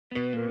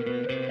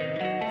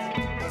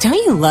Don't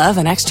you love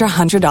an extra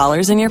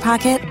 $100 in your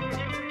pocket?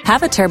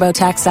 Have a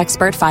TurboTax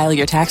expert file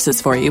your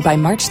taxes for you by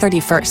March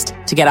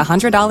 31st to get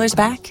 $100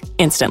 back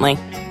instantly.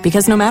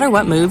 Because no matter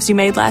what moves you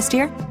made last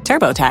year,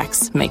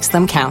 TurboTax makes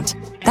them count.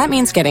 That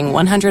means getting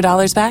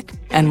 $100 back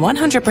and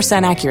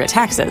 100% accurate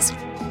taxes,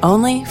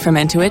 only from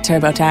Intuit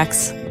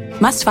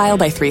TurboTax. Must file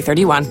by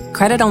 3/31.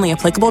 Credit only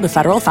applicable to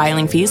federal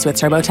filing fees with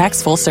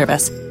TurboTax full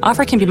service.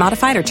 Offer can be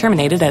modified or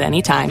terminated at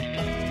any time.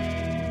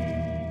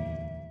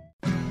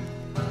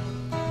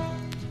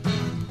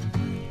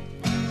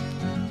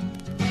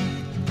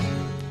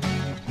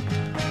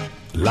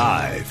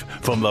 Live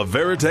from the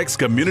Veritex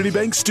Community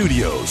Bank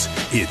Studios,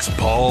 it's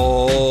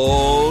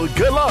Paul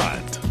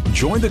Gallant.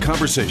 Join the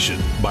conversation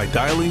by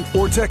dialing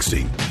or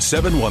texting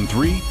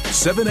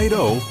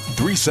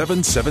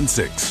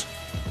 713-780-3776.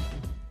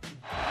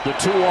 The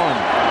 2-1.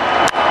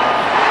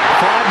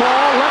 Fly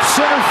ball, left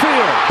center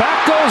field.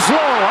 Back goes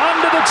low,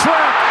 onto the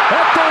track,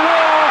 at the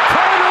wall.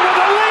 Carter with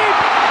a leap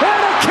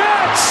and a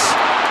catch.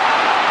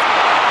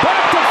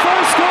 Back to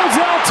first goes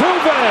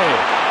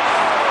Altuve.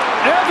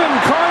 Evan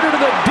Carter to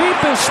the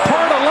deepest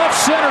part of left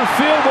center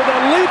field with a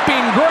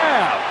leaping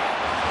grab.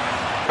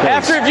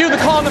 After review, the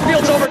call on the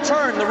field is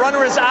overturned. The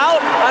runner is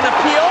out on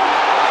appeal.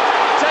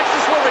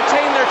 Texas will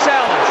retain their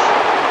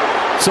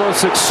challenge. So a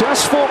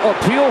successful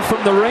appeal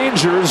from the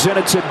Rangers, and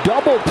it's a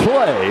double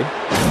play.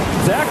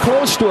 That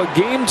close to a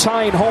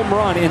game-tying home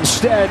run.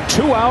 Instead,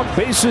 2 out,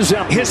 bases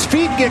empty. His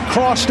feet get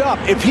crossed up.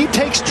 If he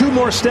takes 2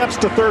 more steps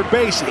to third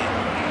base,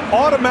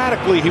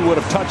 automatically he would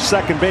have touched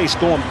second base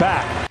going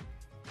back.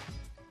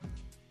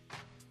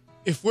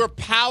 If we're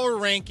power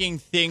ranking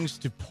things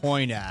to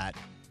point at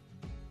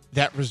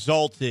that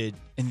resulted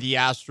in the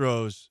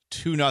Astros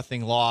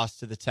 2-0 loss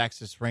to the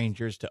Texas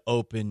Rangers to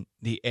open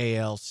the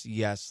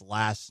ALCS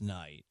last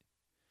night,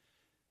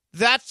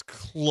 that's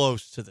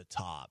close to the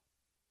top.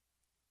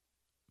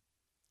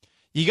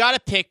 You got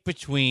to pick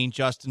between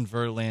Justin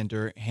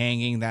Verlander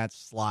hanging that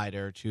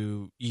slider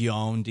to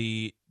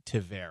Yondy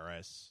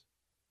Taveras.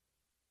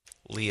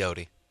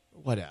 Leote.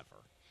 Whatever.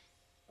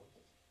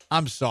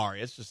 I'm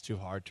sorry. It's just too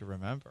hard to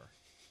remember.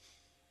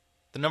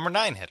 The number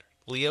 9 hitter,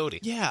 Leote.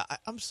 Yeah,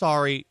 I'm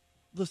sorry.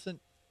 Listen,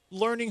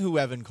 learning who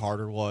Evan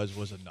Carter was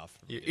enough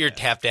for me. You're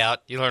tapped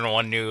out. You learn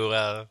one new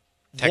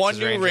Texas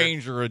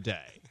Ranger a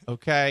day,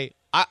 okay?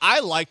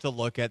 I like to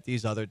look at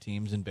these other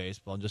teams in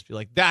baseball and just be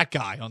like, that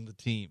guy on the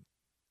team.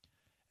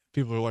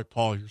 People are like,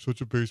 Paul, you're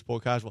such a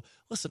baseball casual.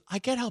 Listen, I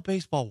get how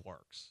baseball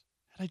works,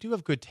 and I do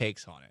have good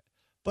takes on it,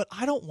 but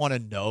I don't want to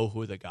know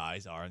who the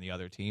guys are on the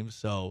other teams.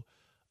 So,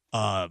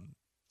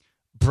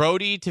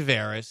 Brody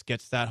Taveras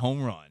gets that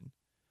home run,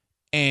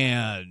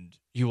 and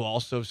you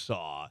also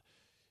saw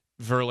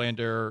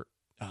Verlander.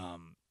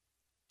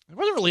 There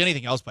wasn't really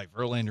anything else by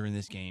Verlander in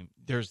this game.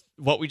 There's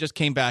what we just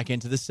came back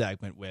into the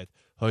segment with,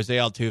 Jose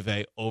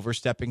Altuve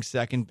overstepping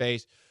second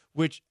base,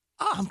 which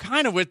I'm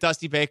kind of with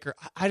Dusty Baker.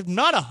 I'm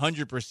not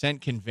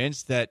 100%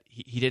 convinced that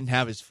he didn't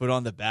have his foot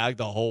on the bag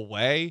the whole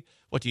way.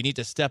 What, do you need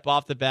to step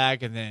off the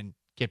bag and then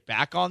get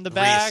back on the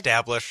bag?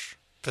 Reestablish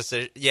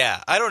position.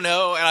 Yeah, I don't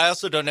know. And I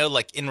also don't know,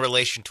 like, in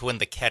relation to when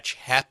the catch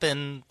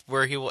happened,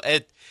 where he will.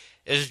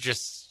 It's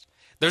just,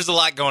 there's a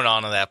lot going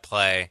on in that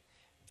play.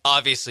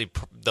 Obviously,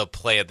 the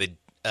play of the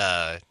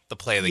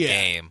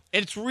game.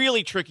 It's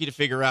really tricky to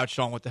figure out,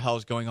 Sean, what the hell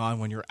is going on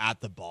when you're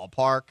at the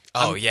ballpark.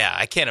 Yeah,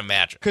 I can't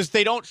imagine. Because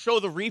they don't show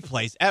the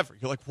replays ever.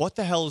 You're like, what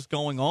the hell is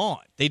going on?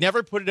 They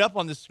never put it up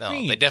on the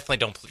screen. No, they definitely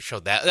don't show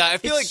that. I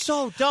feel it's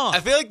so dumb.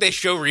 I feel like they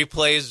show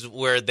replays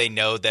where they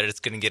know that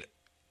it's going to get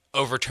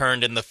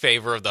overturned in the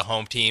favor of the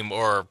home team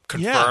or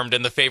confirmed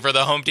in the favor of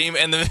the home team.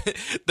 And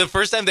the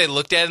first time they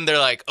looked at it, they're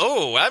like,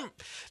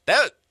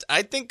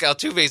 I think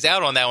Altuve's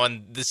out on that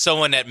one.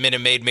 Someone at Minute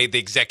Maid made the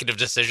executive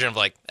decision of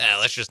like,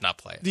 let's just not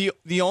play it.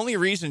 The only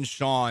reason,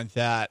 Sean,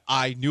 that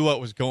I knew what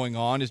was going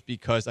on is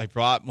because I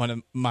brought one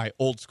of my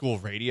old school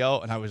radio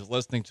and I was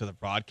listening to the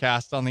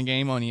broadcast on the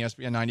game on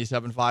ESPN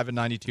 97.5 and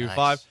 92.5.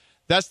 Nice.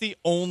 That's the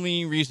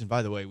only reason.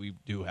 By the way, we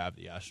do have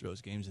the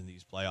Astros games in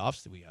these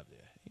playoffs. We have the,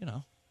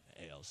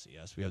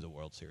 ALCS. We have the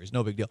World Series.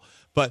 No big deal.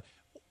 But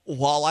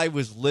while I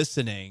was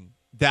listening,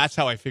 that's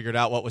how I figured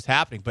out what was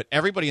happening. But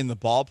everybody in the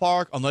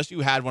ballpark, unless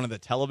you had one of the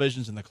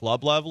televisions in the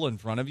club level in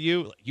front of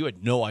you, you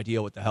had no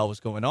idea what the hell was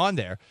going on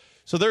there.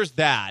 So there's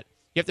that.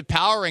 You have to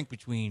power rank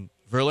between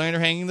Verlander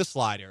hanging the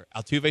slider,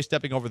 Altuve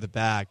stepping over the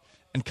bag,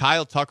 and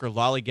Kyle Tucker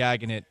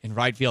lollygagging it in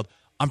right field.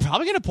 I'm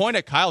probably going to point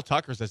at Kyle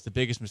Tucker's as the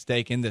biggest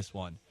mistake in this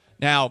one.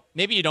 Now,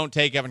 maybe you don't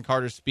take Evan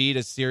Carter's speed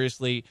as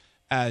seriously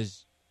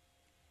as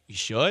you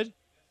should.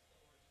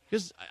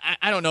 Because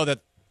I don't know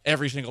that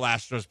every single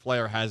Astros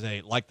player has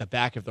a like the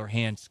back of their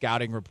hand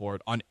scouting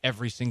report on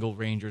every single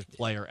Rangers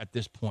player at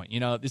this point.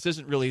 This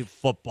isn't really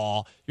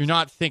football. You're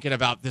not thinking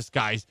about this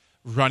guy's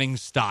running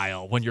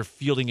style when you're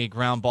fielding a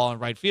ground ball in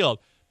right field.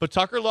 But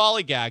Tucker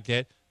lollygagged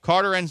it.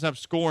 Carter ends up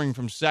scoring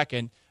from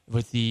second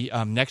with the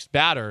next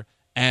batter.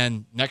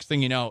 And next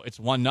thing you know, it's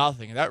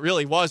 1-0. And that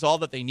really was all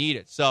that they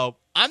needed. So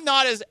I'm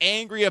not as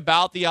angry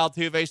about the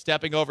Altuve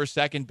stepping over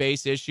second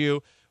base issue.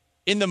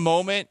 in the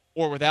moment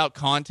or without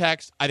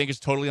context, I think it's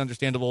totally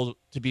understandable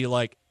to be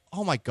like,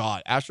 oh my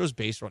God, Astros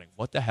base running,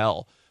 what the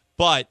hell?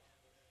 But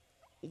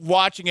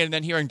watching it and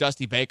then hearing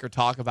Dusty Baker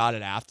talk about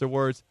it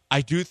afterwards,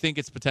 I do think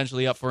it's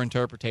potentially up for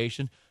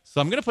interpretation.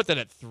 So I'm going to put that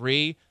at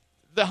 3.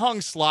 The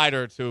hung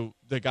slider to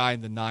the guy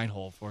in the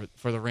 9-hole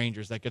for the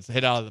Rangers that gets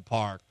hit out of the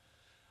park.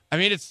 I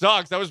mean, it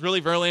sucks. That was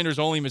really Verlander's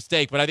only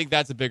mistake, but I think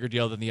that's a bigger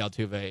deal than the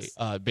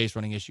Altuve base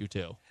running issue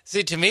too.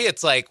 See, to me,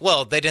 it's like,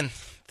 well, they didn't.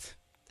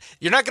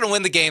 You're not going to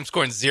win the game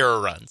scoring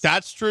 0 runs.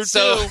 That's true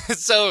So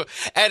too.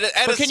 at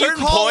a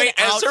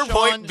certain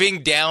point,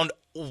 being down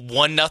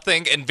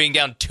 1-0 and being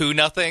down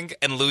 2-0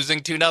 and losing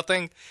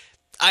 2-0,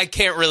 I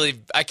can't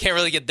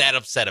really get that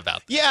upset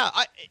about that. Yeah.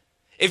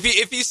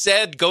 If you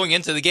said going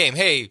into the game,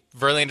 hey,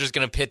 Verlander's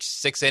going to pitch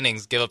 6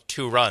 innings, give up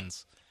 2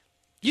 runs.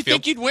 You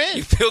think you'd win?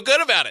 You feel good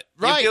about it.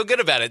 Right. You feel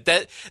good about it.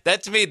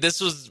 That to me, this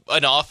was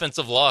an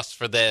offensive loss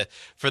for the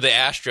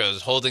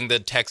Astros, holding the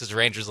Texas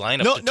Rangers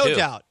lineup to 2. No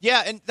doubt.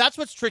 Yeah, and that's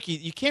what's tricky.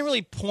 You can't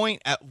really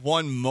point at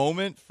one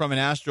moment from an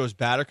Astros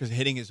batter because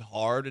hitting is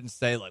hard and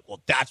say, like,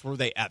 well, that's where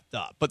they effed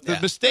up. But the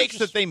mistakes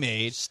that they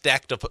made...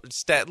 Stacked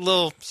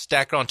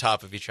on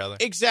top of each other.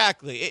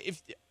 Exactly.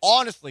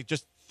 Honestly,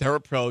 just their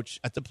approach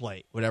at the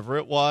plate, whatever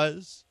it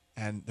was,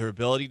 and their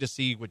ability to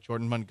see what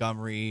Jordan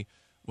Montgomery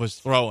was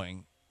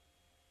throwing,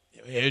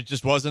 it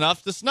just wasn't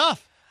enough to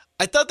snuff.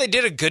 I thought they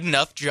did a good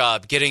enough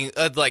job getting,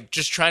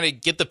 just trying to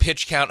get the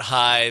pitch count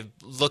high,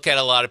 look at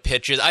a lot of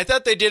pitches. I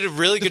thought they did a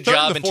really good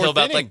job until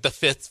about like the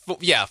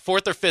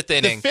fourth or fifth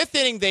inning. The 5th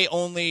inning, they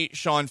only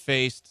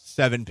faced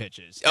 7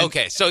 pitches.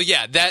 Okay, so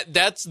yeah,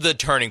 that's the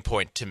turning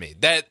point to me.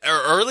 That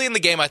early in the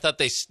game, I thought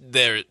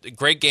their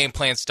great game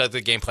plan, stuck to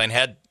the game plan,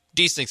 had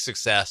decent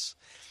success,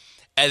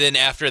 and then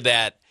after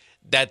that,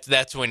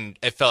 that's when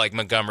it felt like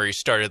Montgomery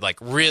started like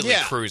really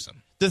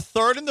cruising. The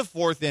 3rd and the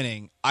 4th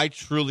inning, I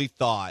truly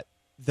thought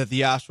that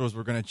the Astros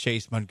were going to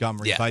chase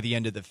Montgomery by the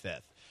end of the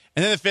 5th.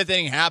 And then the 5th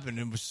inning happened,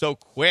 and it was so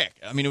quick.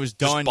 I mean, it was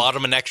done. Just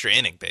bottom an extra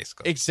inning,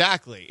 basically.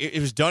 Exactly. It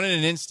was done in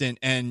an instant,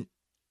 and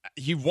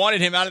he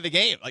wanted him out of the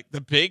game. Like,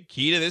 the big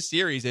key to this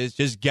series is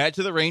just get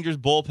to the Rangers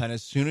bullpen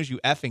as soon as you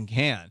effing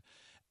can.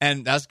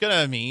 And that's going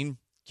to mean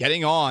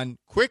getting on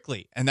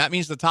quickly. And that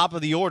means the top of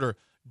the order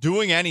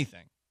doing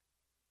anything.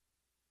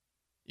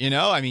 You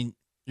know, I mean,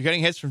 you're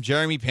getting hits from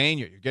Jeremy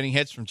Pena. You're getting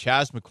hits from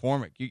Chas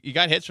McCormick. You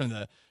got hits from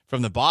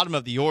the bottom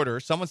of the order.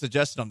 Someone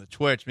suggested on the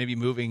Twitch maybe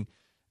moving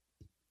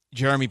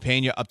Jeremy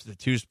Pena up to the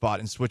 2 spot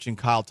and switching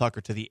Kyle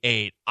Tucker to the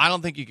 8. I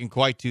don't think you can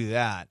quite do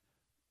that.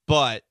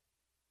 But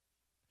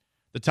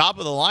the top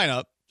of the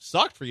lineup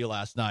sucked for you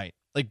last night.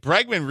 Like,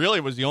 Bregman really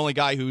was the only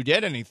guy who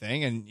did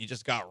anything, and he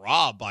just got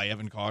robbed by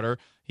Evan Carter.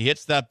 He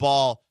hits that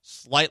ball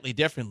slightly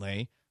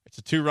differently. It's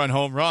a 2-run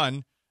home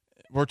run.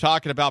 We're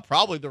talking about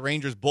probably the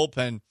Rangers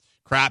bullpen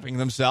crapping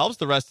themselves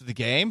the rest of the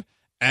game,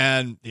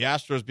 and the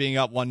Astros being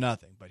up 1-0.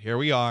 But here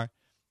we are.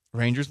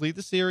 Rangers lead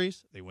the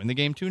series. They win the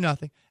game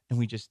 2-0, and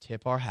we just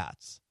tip our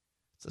hats.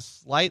 It's a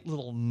slight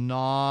little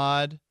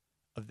nod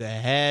of the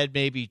head,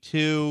 maybe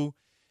 2.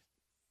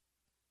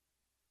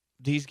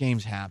 These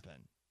games happen.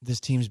 This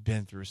team's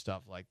been through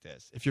stuff like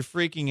this. If you're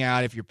freaking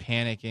out, if you're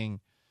panicking,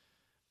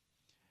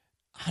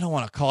 I don't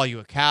want to call you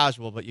a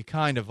casual, but you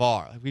kind of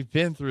are. Like, we've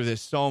been through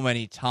this so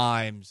many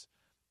times.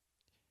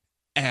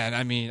 And,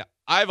 I mean,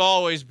 I've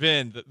always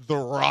been the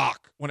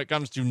rock when it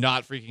comes to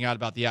not freaking out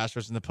about the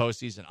Astros in the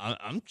postseason.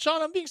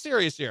 Sean, I'm being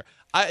serious here.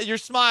 You're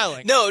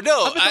smiling. No.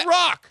 I've been the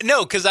rock.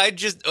 No, because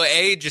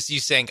just you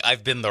saying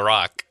I've been the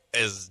rock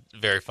is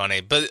very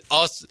funny. But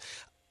also,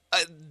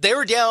 they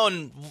were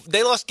down.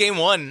 They lost game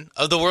 1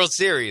 of the World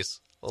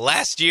Series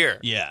last year.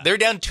 Yeah. They're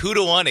down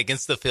 2-1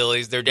 against the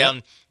Phillies. They're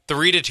down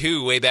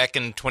 3-2 way back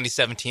in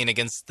 2017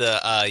 against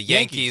the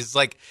Yankees.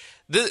 Like,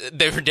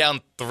 they were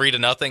down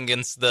 3-0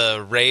 against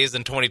the Rays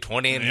in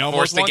 2020 and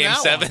forced a game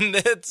 7.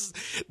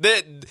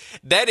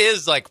 That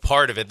is like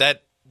part of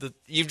it.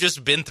 You've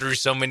just been through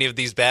so many of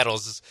these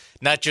battles.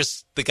 Not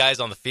just the guys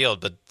on the field,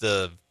 but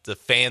the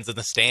fans in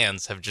the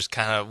stands have just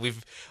kind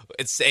of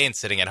it's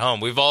sitting at home.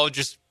 We've all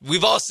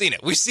seen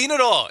it. We've seen it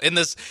all in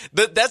this.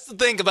 That's the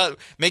thing about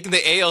making the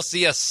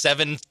ALCS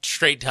 7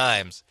 straight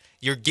times.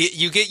 You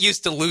get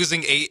used to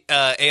losing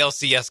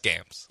ALCS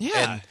games.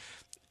 Yeah. And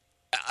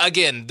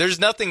again, there's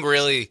nothing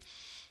really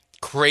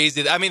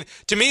crazy. I mean,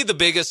 to me, the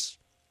biggest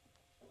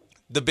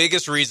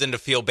reason to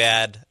feel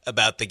bad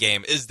about the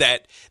game is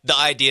that the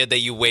idea that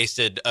you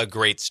wasted a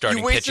great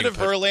starting pitching. You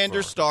wasted a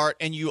Verlander start,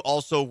 and you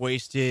also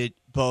wasted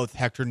both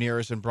Hector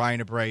Neris and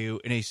Brian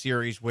Abreu in a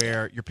series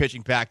where you're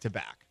pitching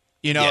back-to-back.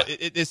 You know,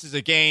 this is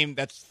a game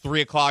that's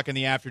 3 o'clock in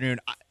the afternoon.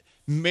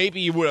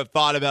 Maybe you would have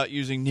thought about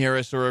using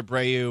Neris or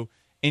Abreu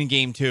in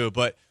game 2,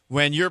 but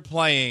when you're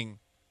playing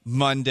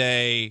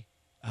Monday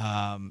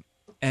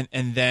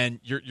and then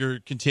you're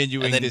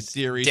continuing this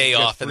series day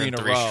off and then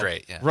 3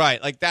 straight. Yeah.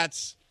 Right. Like,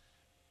 this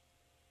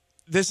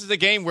is a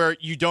game where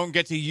you don't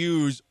get to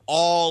use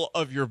all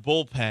of your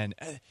bullpen.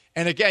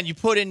 And again, you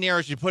put in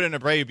Neris, you put in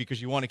Abreu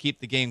because you want to keep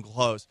the game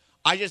close.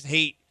 I just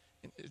hate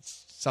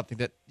it's something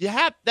that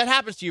that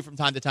happens to you from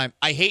time to time.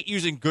 I hate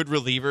using good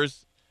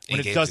relievers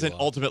when it doesn't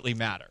ultimately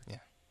matter. Yeah.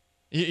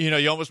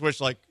 You almost wish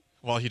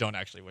you don't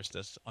actually wish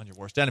this on your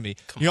worst enemy.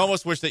 You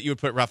almost wish that you would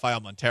put Rafael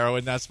Montero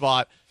in that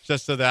spot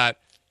just so that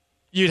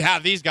you'd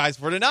have these guys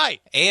for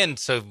tonight. And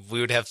so we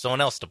would have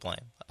someone else to blame.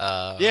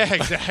 Yeah,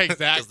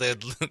 exactly.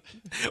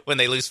 When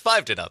they lose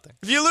 5-0.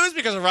 If you lose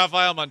because of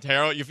Rafael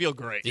Montero, you feel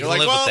great. You're like,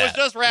 well, it was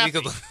just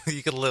Rafi.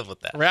 You could live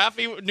with that.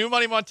 Rafi, New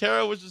Money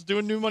Montero was just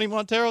doing New Money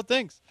Montero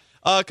things.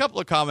 A couple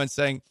of comments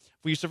saying,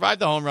 we survived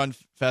the home run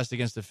fest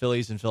against the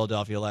Phillies in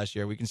Philadelphia last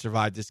year. We can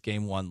survive this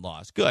game 1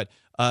 loss. Good.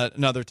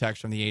 Another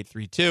text from the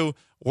 832.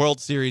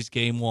 World Series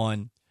game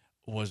 1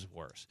 was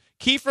worse.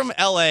 Key from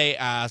LA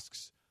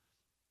asks,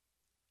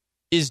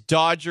 is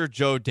Dodger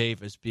Joe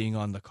Davis being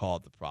on the call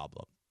the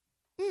problem?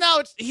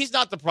 No, he's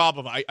not the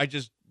problem. I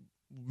just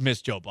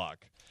miss Joe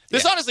Buck.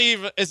 This honestly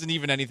isn't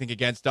even anything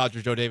against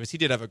Dodger Joe Davis. He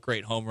did have a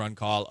great home run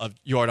call of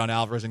Yordan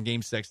Alvarez in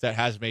Game 6 that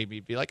has made me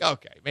be like,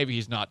 okay, maybe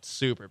he's not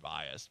super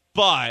biased,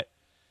 but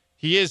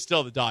he is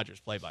still the Dodgers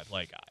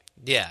play-by-play guy.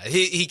 Yeah,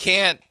 he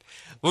can't.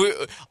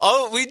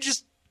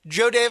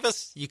 Joe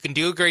Davis, you can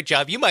do a great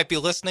job. You might be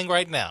listening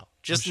right now.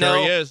 Just I'm sure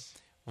know he is.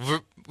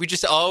 We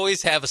just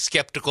always have a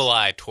skeptical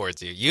eye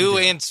towards you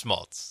and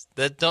Smoltz.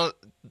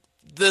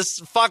 This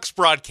Fox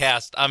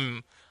broadcast,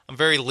 I'm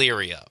very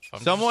leery of.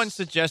 Someone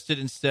suggested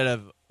instead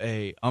of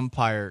a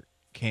umpire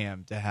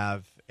cam to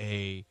have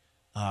a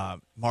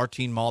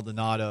Martin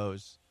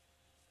Maldonado's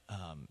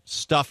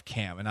stuff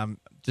cam, and I'm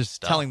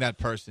just telling that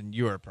person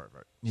you're a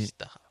pervert.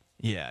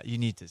 Yeah, you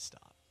need to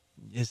stop.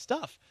 His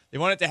stuff. They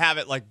wanted to have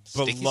it like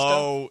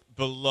below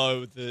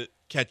the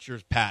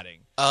catcher's padding.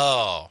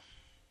 Oh.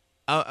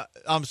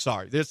 I'm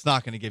sorry. It's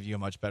not going to give you a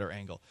much better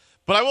angle.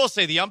 But I will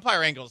say the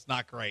umpire angle is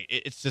not great.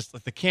 It's just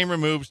like the camera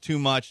moves too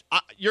much.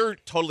 You're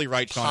totally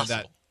right, Sean, on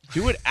that.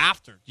 Do it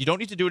after. You don't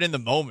need to do it in the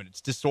moment.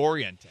 It's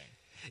disorienting.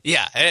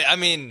 Yeah, I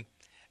mean,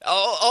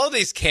 all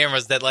these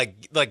cameras that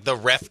like the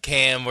ref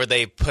cam where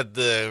they put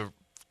the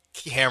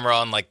camera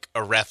on like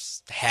a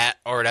ref's hat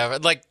or whatever,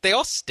 like they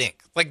all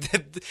stink. Like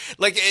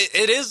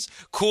it is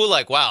cool.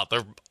 Like, wow,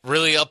 they're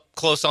really up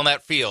close on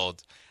that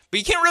field. But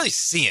you can't really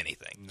see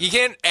anything. No. You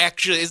can't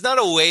actually. It's not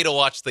a way to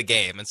watch the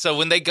game. And so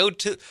when they go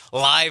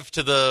live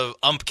to the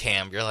ump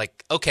cam, you're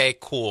like, okay,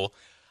 cool.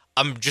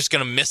 I'm just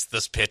gonna miss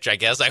this pitch, I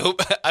guess. I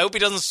hope he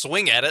doesn't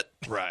swing at it.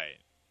 Right.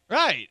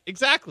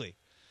 Exactly.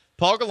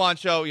 Paul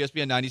Galancho,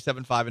 ESPN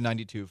 97.5 and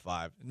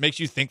 92.5. It makes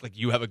you think like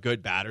you have a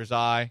good batter's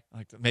eye.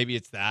 Like maybe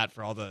it's that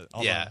for all the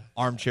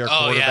armchair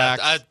quarterbacks.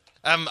 Yeah.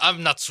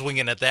 I'm not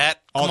swinging at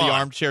that. All the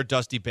armchair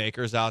Dusty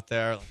Bakers out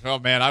there. Like, oh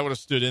man, I would have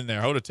stood in there.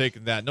 I would have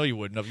taken that. No, you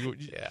wouldn't have.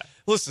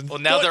 Listen. Well,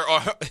 now they're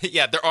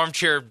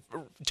armchair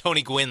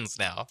Tony Gwynns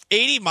now.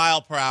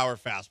 80-mile-per-hour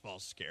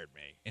fastballs scared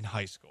me in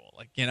high school.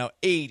 Like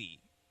 80.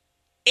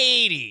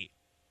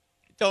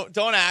 Don't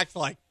act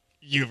like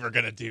you were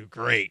gonna do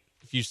great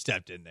if you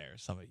stepped in there.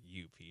 Some of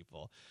you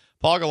people.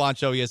 Paul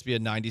Galancho,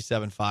 ESPN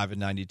 97.5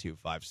 and 92.5.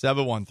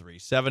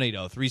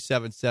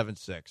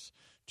 713-780-3776.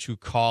 To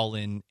call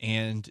in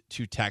and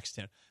to text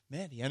him.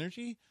 Man, the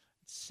energy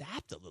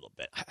sapped a little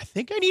bit. I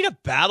think I need a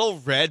Battle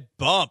Red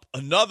bump.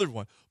 Another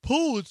one.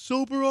 Paul, it's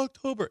Sober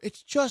October.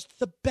 It's just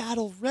the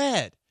Battle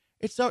Red.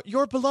 It's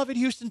your beloved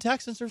Houston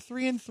Texans are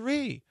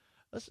 3-3.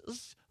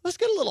 Let's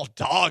get a little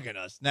dog in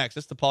us next.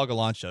 It's the Paul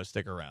Gallant Show.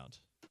 Stick around.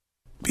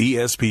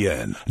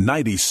 ESPN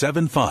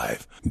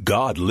 97.5.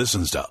 God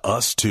listens to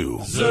us too.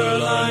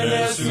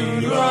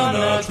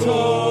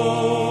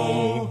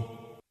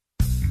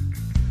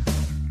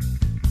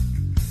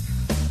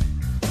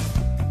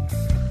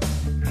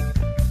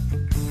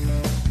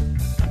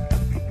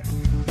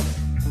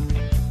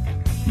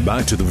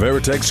 Back to the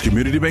Veritex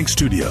Community Bank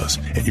Studios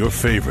and your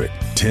favorite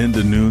 10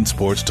 to noon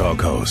sports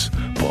talk host,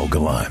 Paul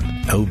Gallant.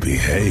 Oh,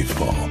 behave,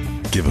 Paul.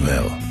 Give him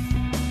hell.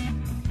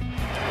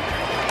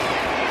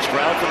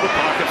 Stroud from the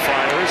pocket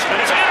fires, and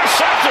it's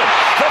intercepted.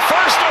 The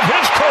first of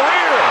his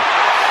career.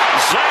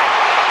 Zach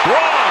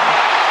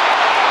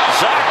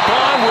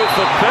Braun with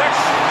the pick.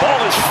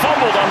 Ball is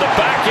fumbled on the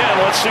back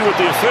end. Let's see what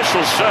the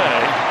officials say.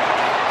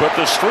 But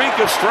the streak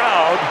of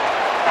Stroud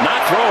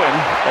not throwing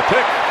a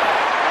pick.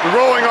 The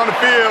rolling on the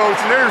field,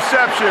 it's an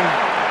interception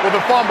with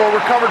a fumble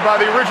recovered by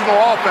the original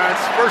offense.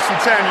 1st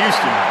and 10,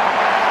 Houston.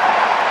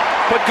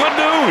 But good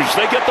news,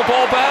 they get the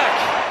ball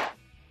back.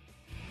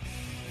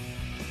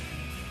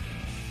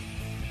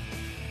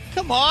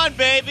 Come on,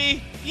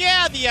 baby.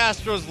 Yeah, the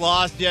Astros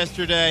lost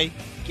yesterday.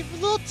 Give a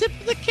little tip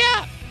of the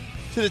cap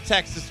to the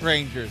Texas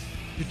Rangers,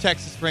 your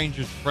Texas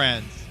Rangers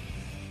friends.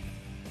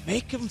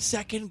 Make them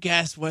second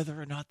guess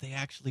whether or not they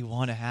actually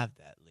want to have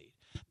that lead.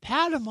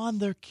 Pat them on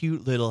their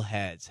cute little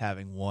heads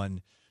having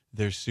won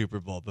their Super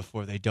Bowl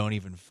before they don't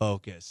even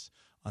focus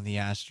on the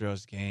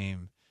Astros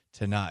game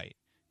tonight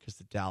because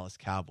the Dallas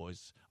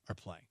Cowboys are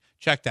playing.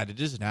 Check that. It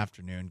is an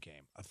afternoon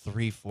game. A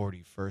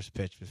 3:40 first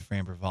pitch with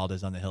Framber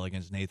Valdez on the hill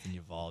against Nathan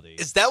Eovaldi.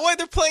 Is that why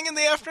they're playing in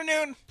the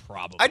afternoon?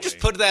 Probably. I just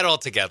put that all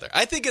together.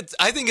 I think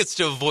it's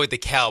to avoid the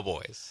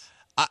Cowboys.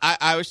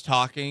 I was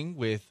talking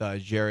with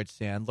Jared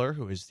Sandler,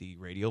 who is the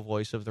radio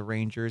voice of the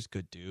Rangers.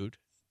 Good dude.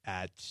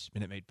 at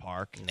Minute Maid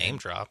Park. Name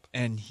drop.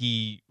 And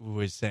he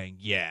was saying,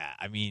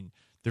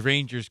 the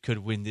Rangers could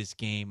win this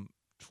game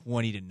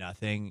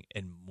 20-0,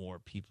 and more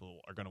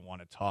people are going to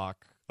want to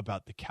talk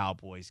about the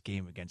Cowboys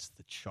game against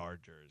the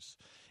Chargers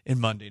in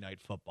Monday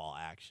Night Football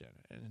action.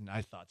 And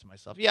I thought to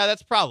myself, yeah,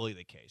 that's probably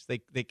the case.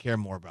 They care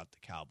more about the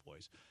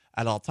Cowboys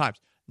at all times.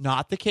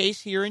 Not the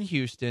case here in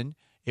Houston.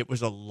 It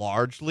was a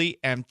largely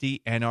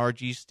empty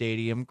NRG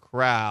Stadium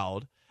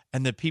crowd,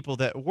 and the people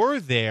that were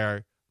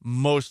there,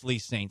 mostly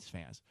Saints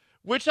fans,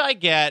 which I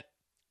get.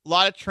 A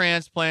lot of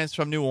transplants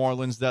from New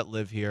Orleans that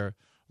live here.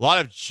 A lot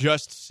of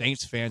just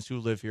Saints fans who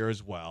live here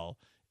as well.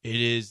 It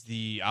is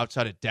the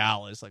outside of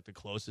Dallas, like the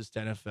closest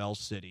NFL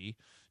city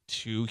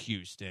to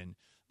Houston.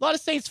 A lot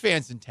of Saints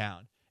fans in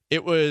town.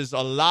 It was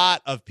a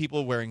lot of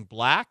people wearing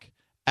black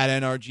at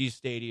NRG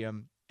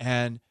Stadium.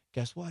 And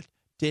guess what?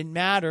 Didn't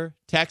matter.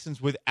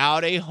 Texans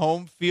without a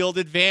home field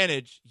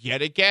advantage.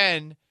 Yet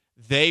again,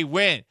 they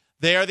win.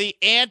 They are the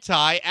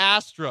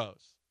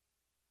anti-Astros.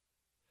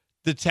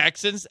 The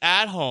Texans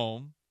at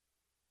home,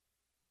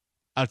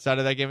 outside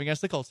of that game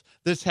against the Colts,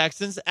 the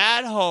Texans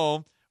at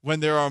home, when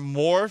there are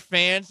more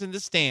fans in the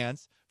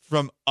stands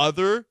from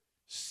other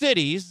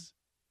cities,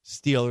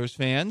 Steelers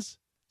fans,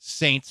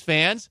 Saints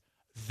fans,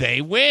 they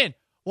win.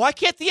 Why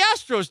can't the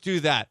Astros do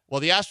that?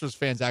 Well, the Astros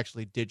fans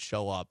actually did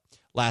show up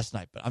last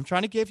night, but I'm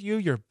trying to give you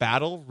your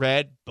Battle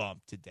Red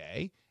bump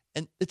today,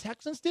 and the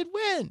Texans did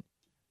win.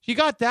 You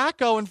got that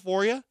going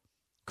for you.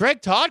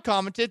 Greg Todd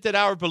commented that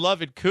our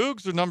beloved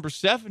Cougs are number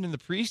 7 in the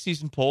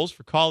preseason polls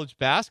for college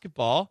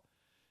basketball.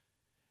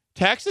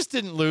 Texas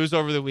didn't lose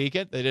over the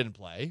weekend. They didn't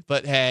play.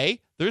 But,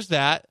 hey, there's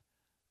that.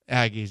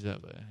 Aggies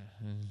up. Well.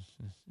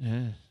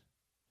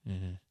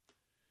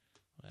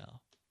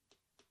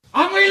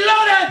 I'm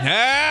reloaded!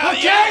 Yeah,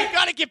 okay? Yeah, we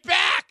got to get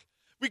back.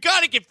 We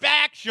got to get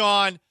back,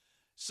 Sean.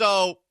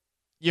 So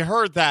you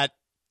heard that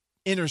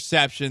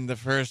interception, the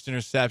first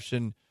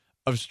interception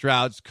of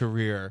Stroud's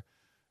career.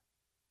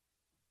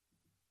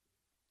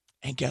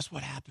 And guess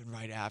what happened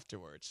right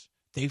afterwards?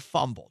 They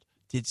fumbled.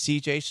 Did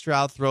C.J.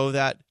 Stroud throw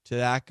that to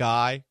that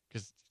guy?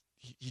 Because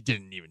he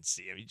didn't even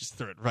see him. He just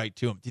threw it right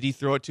to him. Did he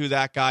throw it to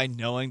that guy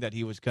knowing that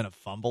he was going to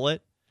fumble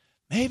it?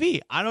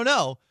 Maybe. I don't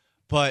know.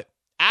 But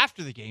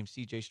after the game,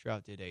 C.J.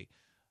 Stroud did a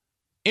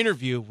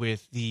interview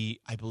with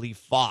the, I believe,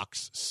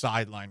 Fox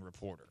sideline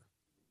reporter.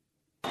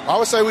 I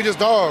would say we just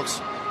dogs.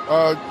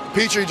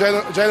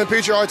 Jalen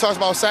Petrie always talks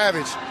about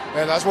savage,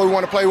 and that's what we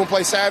want to play. We want to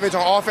play savage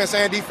on offense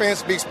and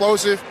defense, be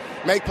explosive,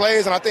 make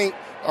plays, and I think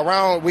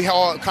around we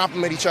all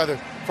complement each other,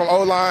 from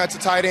O-line to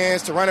tight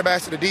ends to running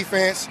backs to the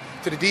defense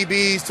to the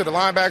DBs to the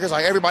linebackers.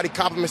 Like, everybody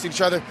complements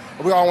each other,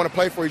 and we all want to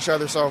play for each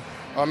other. So,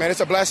 man, it's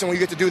a blessing when you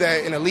get to do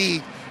that in a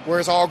league where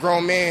it's all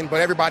grown men,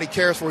 but everybody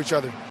cares for each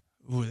other.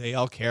 Ooh, they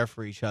all care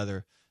for each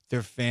other,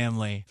 their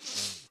family.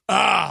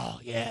 Oh,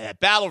 yeah, that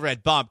Battle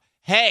Red bump.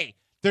 Hey,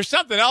 there's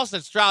something else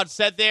that Stroud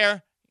said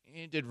there.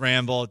 He did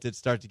ramble. It did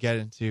start to get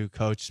into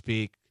coach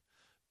speak.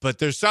 But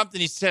there's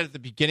something he said at the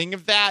beginning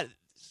of that.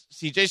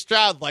 C.J.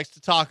 Stroud likes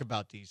to talk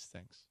about these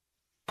things.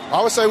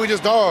 I would say we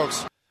just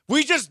dogs.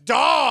 We just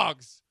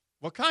dogs.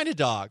 What kind of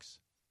dogs?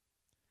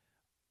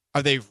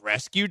 Are they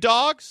rescue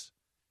dogs?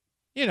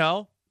 You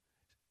know,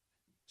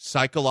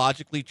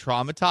 psychologically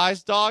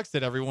traumatized dogs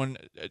that everyone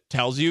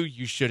tells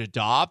you should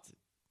adopt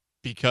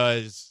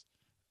because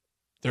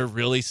they're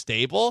really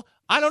stable?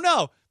 I don't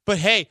know. But,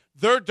 hey,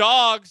 they're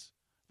dogs.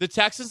 The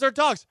Texans are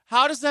dogs.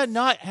 How does that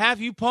not have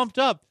you pumped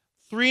up?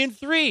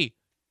 3-3.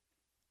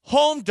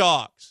 Home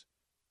dogs.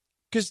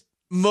 Because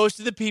most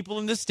of the people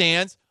in the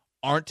stands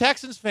aren't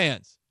Texans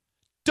fans.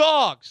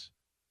 Dogs.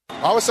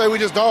 I would say we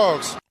just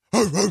dogs.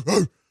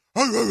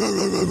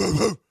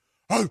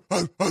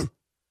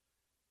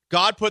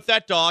 God put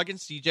that dog in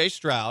C.J.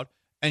 Stroud,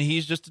 and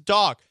he's just a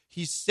dog.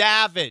 He's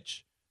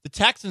savage. The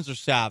Texans are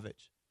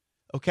savage.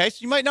 Okay, so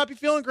you might not be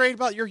feeling great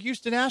about your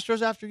Houston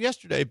Astros after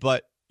yesterday,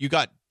 but you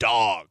got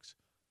dogs.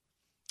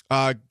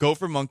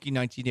 Gopher Monkey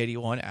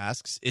 1981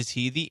 asks, is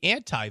he the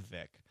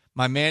anti-Vic?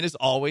 My man is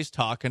always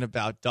talking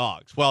about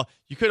dogs. Well,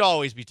 you could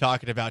always be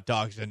talking about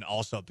dogs and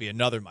also be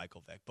another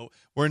Michael Vick, but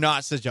we're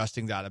not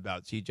suggesting that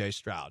about C.J.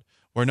 Stroud.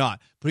 We're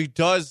not. But he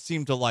does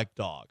seem to like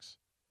dogs.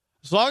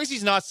 As long as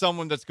he's not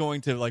someone that's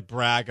going to, like,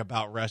 brag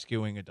about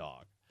rescuing a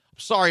dog. I'm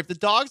sorry, if the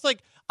dog's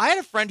like, I had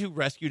a friend who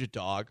rescued a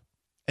dog,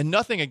 and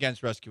nothing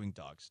against rescuing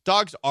dogs.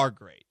 Dogs are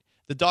great.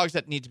 The dogs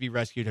that need to be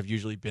rescued have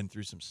usually been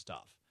through some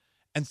stuff.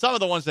 And some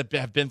of the ones that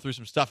have been through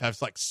some stuff have,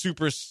 like,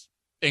 super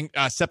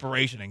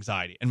separation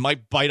anxiety and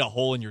might bite a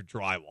hole in your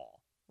drywall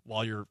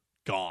while you're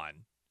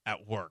gone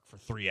at work for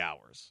 3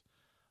 hours.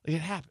 Like,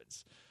 it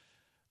happens.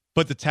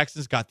 But the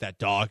Texans got that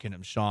dog in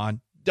them,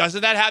 Sean.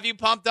 Doesn't that have you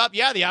pumped up?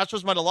 Yeah, the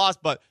Astros might have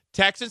lost, but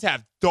Texans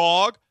have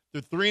dog.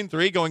 They're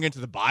 3-3 going into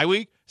the bye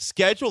week.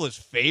 Schedule is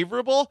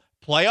favorable.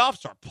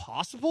 Playoffs are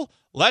possible.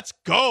 Let's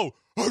go.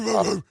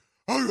 I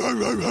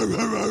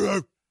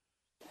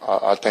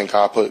think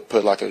I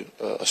put like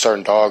a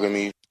certain dog in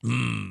me.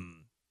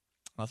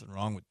 Nothing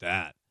wrong with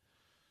that.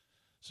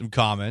 Some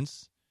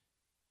comments.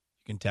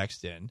 You can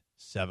text in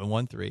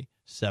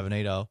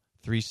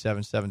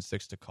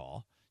 713-780-3776 to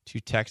call.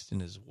 to text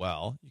in as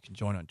well. You can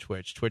join on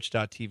Twitch,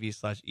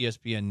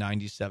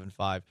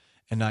 twitch.tv/ESPN975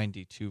 and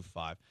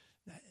 92.5.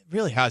 It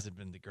really hasn't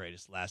been the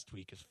greatest last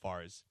week as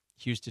far as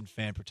Houston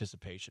fan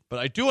participation. But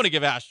I do want to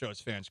give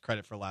Astros fans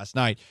credit for last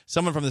night.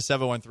 Someone from the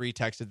 713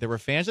 texted, there were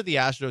fans of the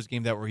Astros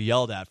game that were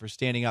yelled at for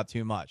standing up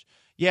too much.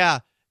 Yeah,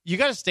 you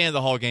got to stand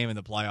the whole game in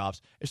the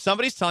playoffs. If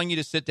somebody's telling you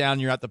to sit down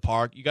and you're at the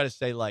park, you got to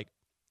say, like,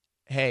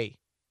 hey,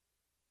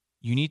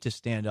 you need to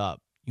stand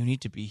up. You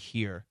need to be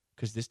here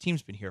because this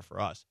team's been here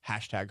for us.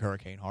 Hashtag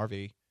Hurricane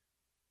Harvey.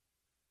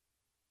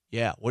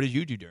 Yeah, what did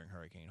you do during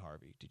Hurricane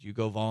Harvey? Did you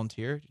go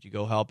volunteer? Did you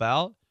go help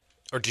out?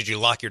 Or did you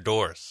lock your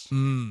doors?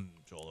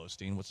 Joel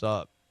Osteen, what's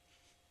up?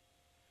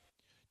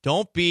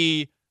 Don't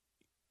be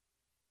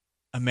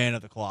a man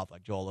of the cloth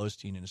like Joel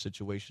Osteen in a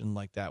situation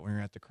like that when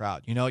you're at the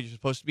crowd. You know, you're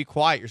supposed to be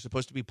quiet. You're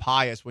supposed to be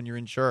pious when you're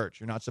in church.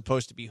 You're not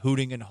supposed to be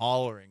hooting and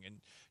hollering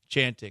and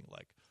chanting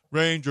like,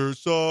 Rangers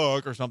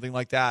suck, or something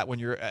like that when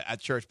you're at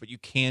church. But you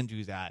can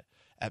do that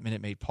at Minute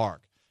Maid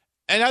Park.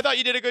 And I thought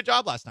you did a good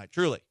job last night,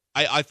 truly.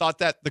 I thought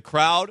that the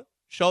crowd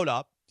showed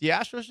up. The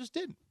Astros just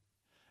didn't.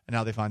 And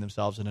now they find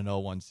themselves in an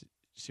 0-1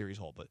 series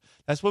hole. But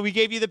that's why we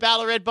gave you the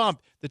Battle Red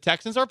bump. The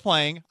Texans are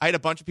playing. I had a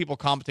bunch of people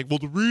commenting, well,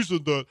 the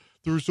reason that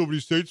there are so many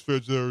Saints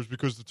fans there is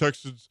because the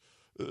Texans,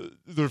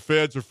 their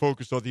fans are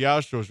focused on the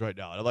Astros right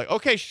now. And I'm like,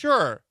 okay,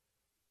 sure.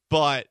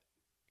 But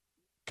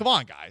come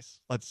on, guys.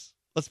 Let's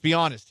be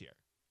honest here.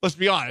 Let's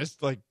be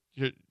honest. Like,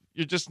 you're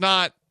just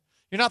not,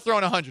 you're not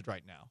throwing 100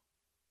 right now.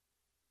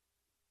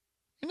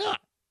 You're not.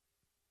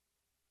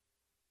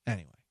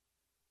 Anyway.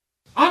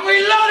 I'm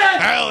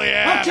reloaded! Hell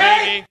yeah,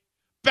 okay. Baby.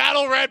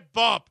 Battle Red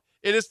bump.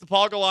 It is the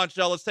Paul Gallant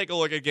Show. Let's take a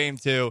look at Game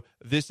 2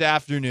 this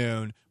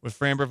afternoon with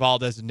Framber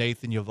Valdez and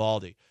Nathan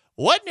Eovaldi.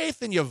 What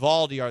Nathan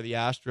Eovaldi are the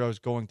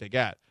Astros going to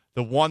get?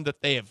 The one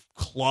that they have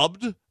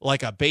clubbed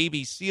like a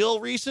baby seal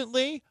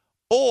recently?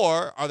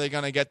 Or are they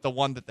going to get the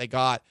one that they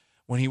got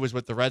when he was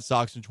with the Red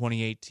Sox in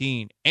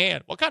 2018?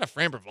 And what kind of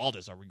Framber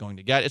Valdez are we going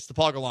to get? It's the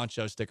Paul Gallant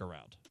Show. Stick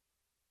around.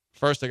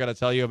 First, I got to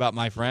tell you about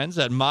my friends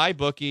at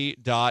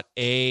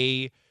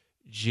mybookie.ag.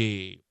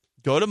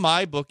 Go to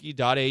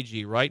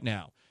mybookie.ag right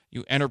now.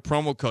 You enter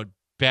promo code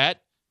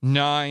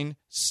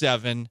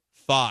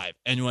BET975.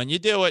 And when you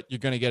do it, you're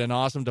going to get an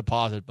awesome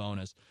deposit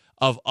bonus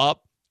of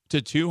up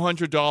to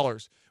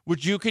 $200,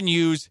 which you can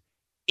use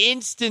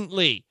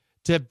instantly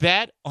to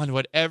bet on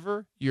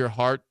whatever your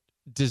heart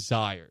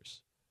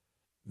desires.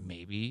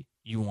 Maybe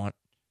you want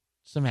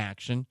some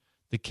action.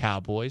 The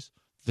Cowboys,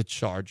 the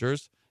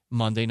Chargers,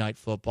 Monday Night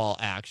Football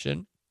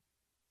action.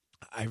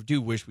 I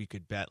do wish we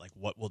could bet, like,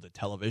 what will the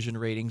television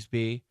ratings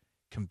be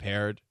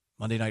compared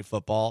Monday Night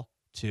Football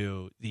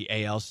to the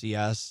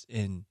ALCS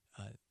in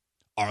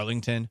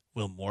Arlington?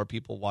 Will more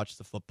people watch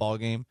the football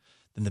game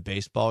than the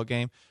baseball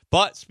game?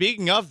 But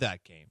speaking of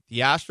that game, the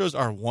Astros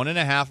are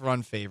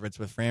 1.5-run favorites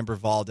with Framber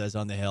Valdez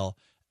on the hill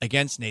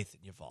against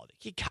Nathan Eovaldi.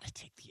 You got to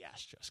take the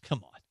Astros.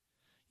 Come on.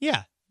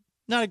 Yeah,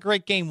 not a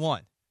great game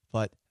one,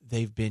 but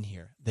they've been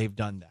here. They've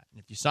done that. And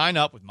if you sign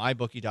up with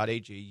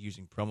mybookie.ag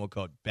using promo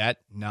code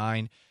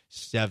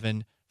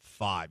BET975,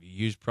 you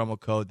use promo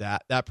code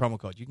that promo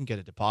code, you can get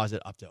a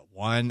deposit up to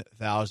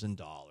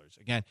 $1,000.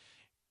 Again,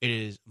 it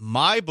is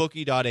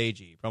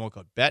mybookie.ag, promo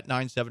code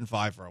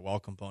BET975 for a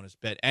welcome bonus.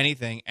 Bet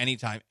anything,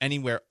 anytime,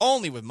 anywhere,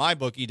 only with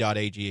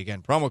mybookie.ag.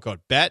 Again, promo code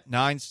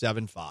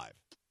BET975.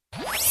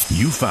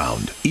 You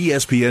found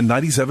ESPN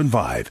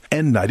 97.5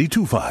 and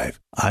 92.5.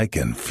 I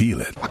can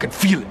feel it. I can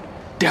feel it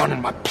down in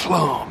my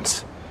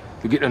plums.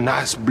 They're getting a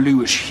nice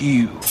bluish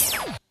hue.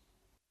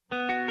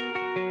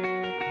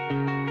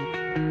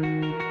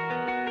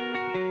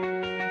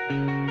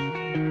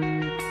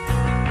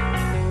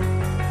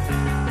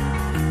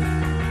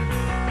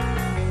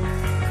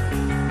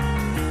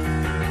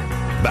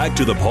 Back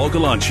to the Paul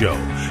Gallant Show,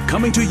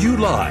 coming to you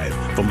live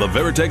from the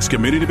Veritex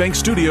Community Bank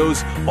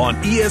Studios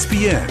on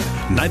ESPN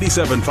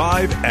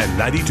 97.5 and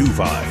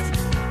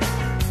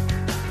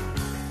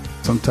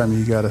 92.5. Sometimes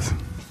you gotta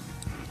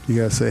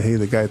say, hey,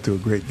 the guy threw a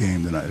great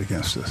game tonight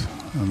against us.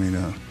 I mean,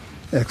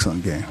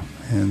 excellent game.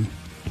 And,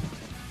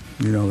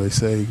 you know, they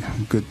say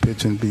good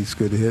pitching beats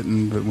good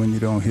hitting, but when you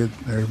don't hit,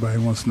 everybody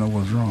wants to know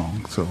what's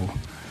wrong. So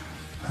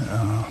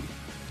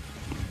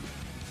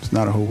it's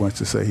not a whole bunch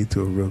to say he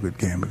threw a real good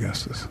game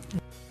against us.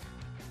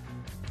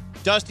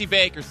 Dusty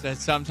Baker says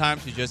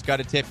sometimes you just got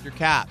to tip your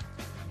cap.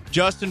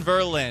 Justin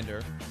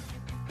Verlander,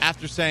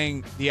 after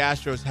saying the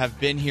Astros have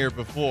been here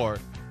before,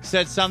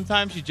 said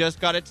sometimes you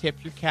just got to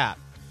tip your cap.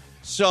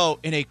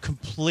 So in a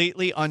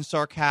completely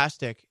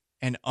unsarcastic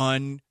and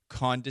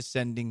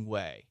uncondescending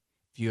way,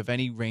 if you have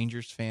any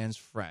Rangers fans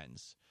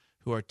friends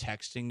who are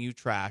texting you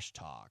trash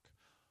talk,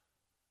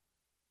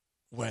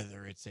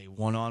 whether it's a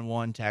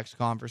one-on-one text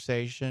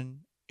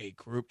conversation, a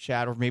group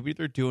chat, or maybe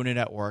they're doing it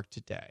at work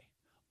today,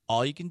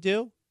 all you can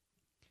do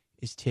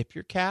is tip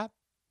your cap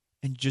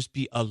and just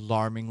be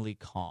alarmingly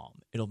calm.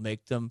 It'll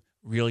make them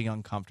really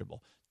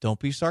uncomfortable. Don't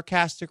be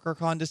sarcastic or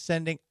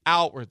condescending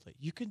outwardly.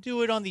 You can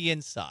do it on the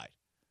inside,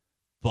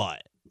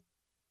 but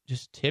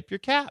just tip your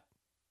cap.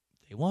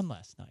 They won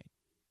last night.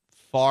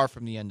 Far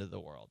from the end of the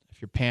world.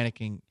 If you're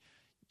panicking,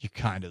 you're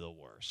kind of the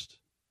worst.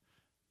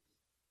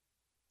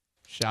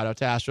 Shout out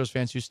to Astros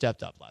fans who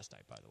stepped up last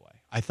night, by the way.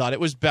 I thought it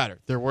was better.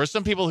 There were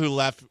some people who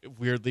left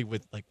weirdly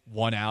with like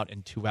 1 out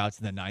and 2 outs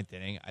in the 9th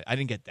inning. I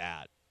didn't get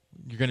that.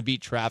 You're going to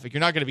beat traffic.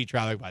 You're not going to beat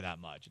traffic by that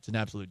much. It's an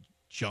absolute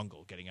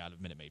jungle getting out of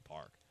Minute Maid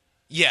Park.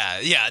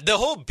 Yeah. The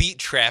whole beat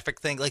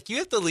traffic thing, like you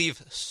have to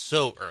leave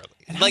so early.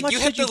 And like you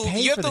have to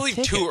leave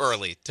tickets? too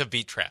early to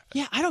beat traffic.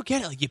 Yeah, I don't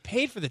get it. Like you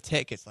paid for the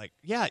tickets. Like,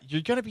 yeah,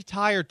 you're going to be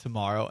tired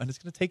tomorrow, and it's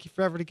going to take you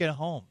forever to get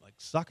home. Like,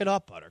 suck it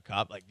up,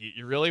 Buttercup. Like,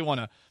 you really want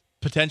to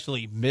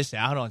potentially miss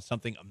out on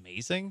something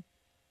amazing?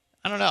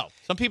 I don't know.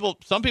 Some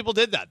people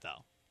did that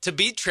though. To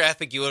beat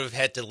traffic, you would have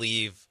had to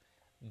leave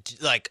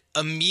like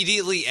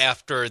immediately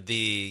after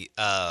the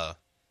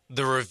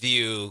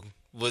review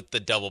with the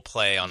double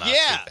play on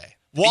Altuve.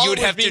 While you would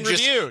have to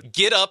reviewed. just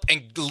get up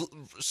and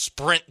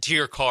sprint to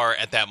your car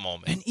at that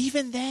moment. And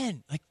even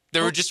then, like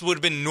there would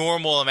have been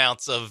normal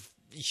amounts of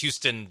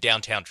Houston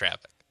downtown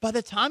traffic. By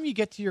the time you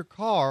get to your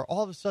car,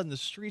 all of a sudden the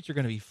streets are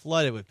going to be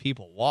flooded with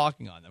people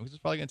walking on them, because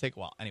it's probably going to take a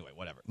while. Anyway,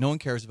 whatever. No one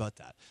cares about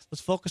that.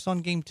 Let's focus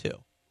on Game 2.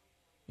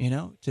 You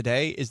know,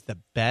 today is the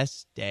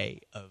best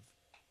day of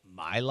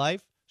my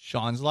life,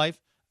 Sean's life,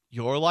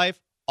 your life,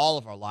 all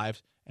of our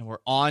lives, and we're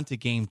on to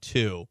Game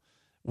 2,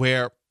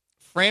 where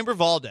Framber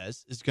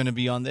Valdez is going to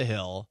be on the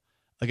hill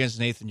against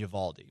Nathan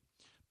Eovaldi.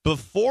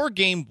 Before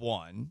Game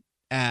 1,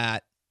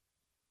 at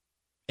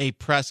a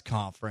press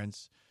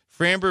conference,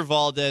 Framber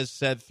Valdez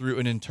said through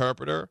an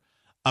interpreter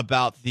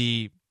about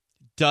the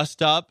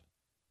dust-up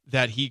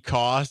that he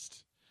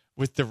caused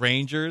with the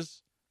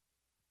Rangers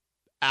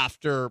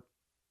after,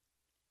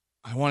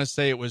 I want to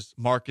say it was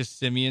Marcus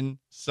Semien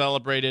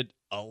celebrated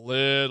a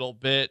little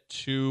bit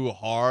too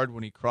hard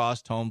when he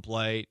crossed home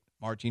plate.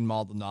 Martin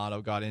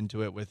Maldonado got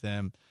into it with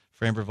him.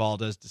 Framber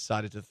Valdez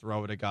decided to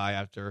throw at a guy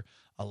after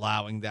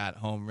allowing that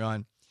home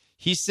run.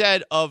 He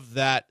said of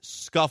that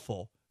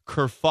scuffle,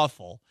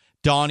 kerfuffle,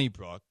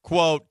 Donnybrook,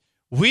 quote,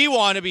 "We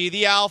want to be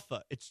the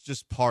alpha. It's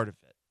just part of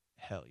it."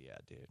 Hell yeah,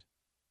 dude.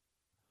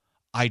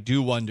 I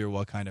do wonder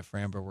what kind of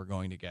Framber we're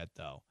going to get,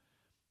 though.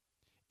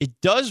 It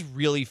does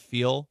really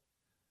feel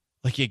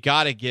like you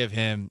got to give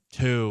him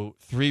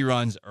 2-3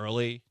 runs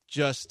early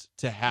just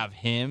to have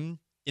him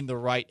in the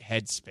right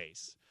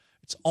headspace.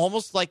 It's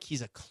almost like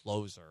he's a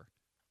closer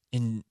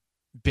in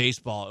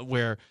baseball,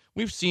 where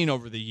we've seen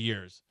over the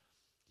years,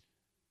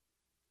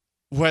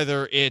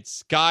 whether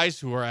it's guys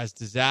who are as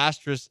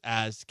disastrous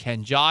as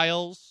Ken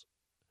Giles,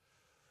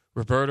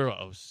 Roberto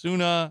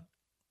Osuna,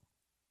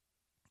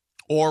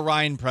 or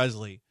Ryan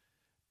Presley,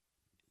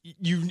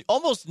 you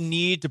almost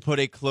need to put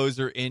a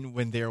closer in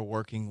when they're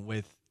working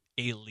with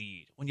a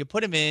lead. When you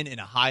put him in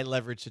a high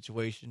leverage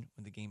situation,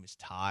 when the game is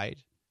tied,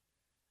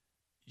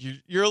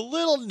 you're a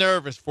little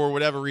nervous for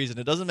whatever reason.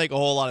 It doesn't make a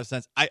whole lot of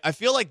sense. I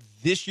feel like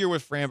this year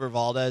with Framber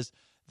Valdez,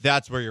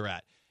 that's where you're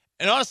at.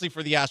 And honestly,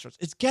 for the Astros,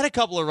 it's get a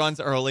couple of runs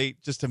early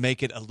just to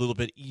make it a little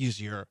bit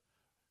easier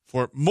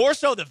for more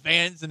so the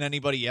fans than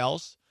anybody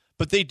else.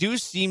 But they do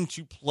seem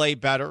to play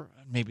better.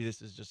 Maybe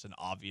this is just an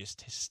obvious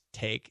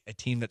take. A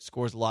team that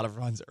scores a lot of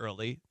runs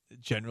early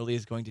generally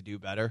is going to do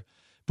better.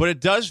 But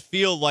it does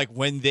feel like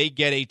when they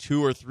get a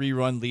 2 or 3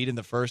 run lead in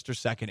the first or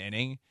second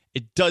inning,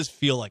 it does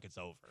feel like it's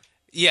over.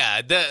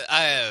 Yeah,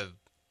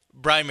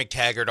 Brian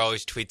McTaggart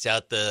always tweets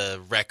out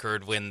the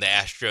record when the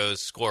Astros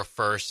score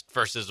first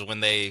versus when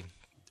the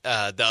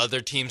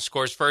other team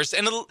scores first.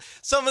 And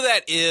some of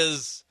that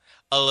is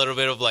a little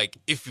bit of like,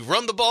 if you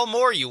run the ball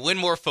more, you win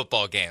more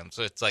football games.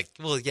 So it's like,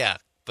 well, yeah,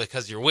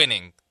 because you're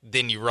winning,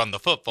 then you run the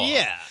football.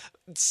 Yeah.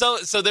 So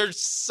there's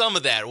some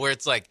of that where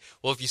it's like,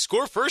 well, if you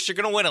score first, you're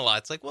going to win a lot.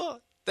 It's like, well,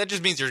 that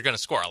just means you're going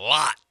to score a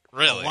lot.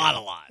 Really? A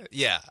lot.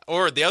 Yeah.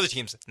 Or the other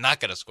team's not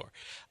going to score.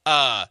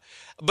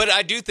 But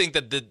I do think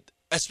that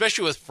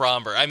especially with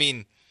Framber, I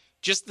mean,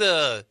 just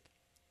the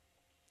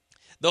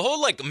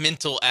whole like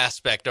mental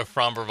aspect of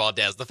Framber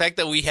Valdez, the fact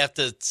that we have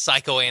to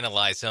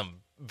psychoanalyze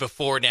him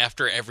before and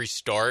after every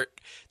start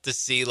to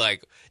see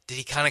like, did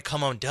he kind of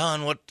come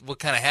undone? What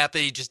kind of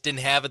happened? He just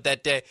didn't have it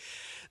that day.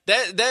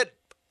 That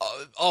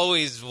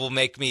always will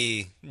make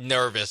me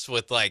nervous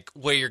with like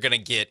where you're gonna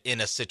get in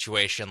a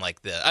situation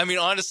like this. I mean,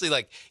 honestly,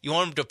 like you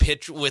want him to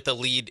pitch with a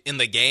lead in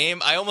the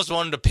game. I almost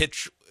want him to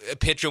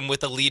pitch him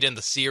with a lead in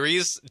the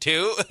series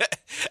too.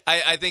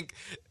 I think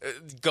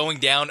going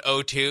down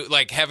 0-2,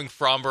 like having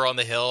Framber on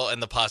the hill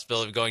and the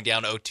possibility of going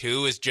down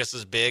 0-2 is just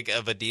as big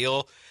of a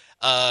deal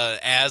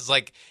as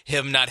like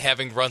him not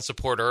having run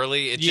support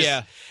early.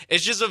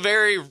 It's just a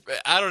very,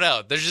 I don't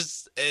know. There's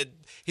just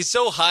he's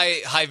so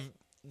high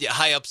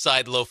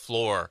upside, low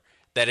floor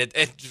that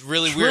it's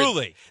really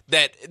weird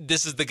that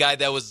this is the guy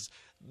that was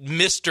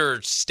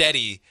Mr.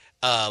 Steady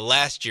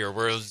last year,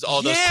 where it was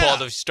all those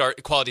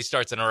quality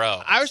starts in a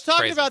row. I was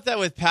talking about that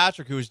with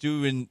Patrick, who was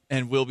doing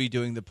and will be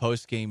doing the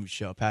post-game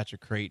show,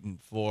 Patrick Creighton,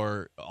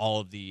 for all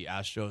of the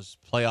Astros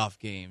playoff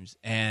games.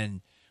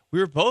 And we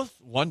were both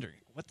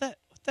wondering, what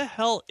the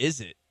hell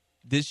is it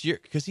this year?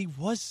 Because he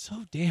was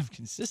so damn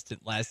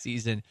consistent last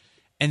season.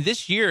 And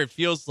this year, it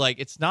feels like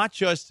it's not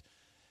just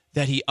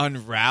that he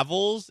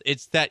unravels.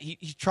 It's that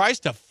he tries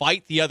to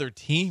fight the other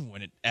team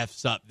when it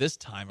F's up this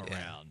time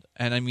around.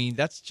 And, I mean,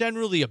 that's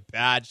generally a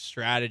bad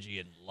strategy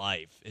in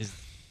life, is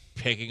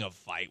picking a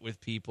fight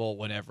with people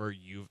whenever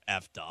you've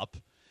F'd up.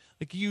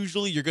 Like,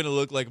 usually you're going to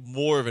look like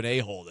more of an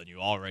a-hole than you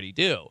already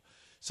do.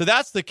 So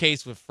that's the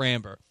case with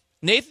Framber.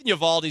 Nathan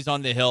Eovaldi's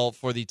on the hill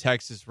for the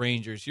Texas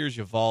Rangers. Here's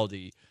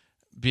Eovaldi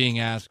being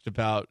asked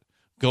about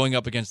going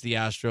up against the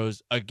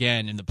Astros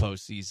again in the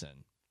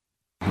postseason.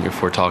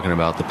 If we're talking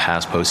about the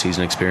past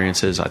postseason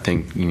experiences, I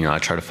think, I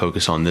try to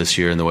focus on this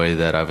year and the way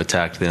that I've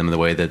attacked them, the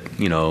way that,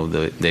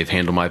 they've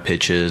handled my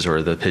pitches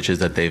or the pitches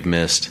that they've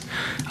missed.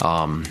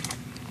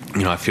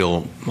 I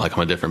feel like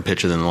I'm a different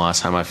pitcher than the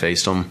last time I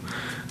faced them,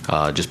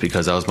 just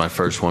because that was my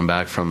first one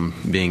back from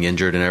being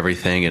injured and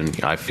everything,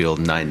 and I feel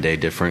night and day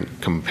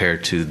different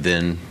compared to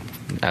then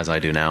as I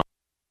do now.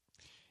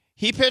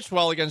 He pitched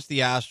well against the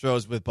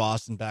Astros with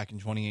Boston back in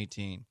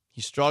 2018.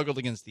 He struggled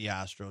against the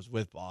Astros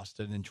with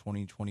Boston in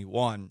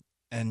 2021,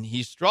 and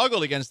he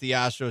struggled against the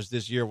Astros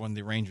this year when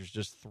the Rangers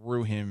just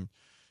threw him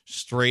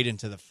straight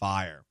into the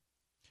fire.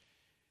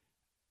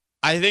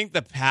 I think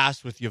the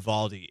past with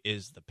Eovaldi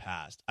is the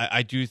past.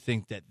 I do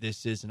think that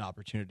this is an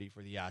opportunity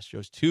for the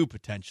Astros to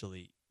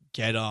potentially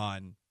get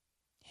on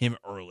him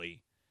early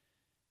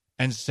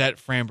and set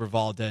Framber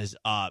Valdez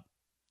up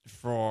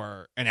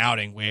for an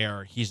outing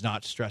where he's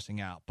not stressing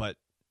out. But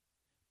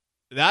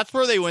that's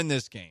where they win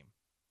this game.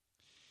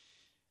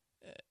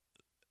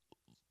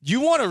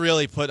 You want to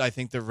really put, I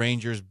think, the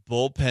Rangers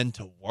bullpen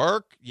to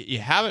work. You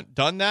haven't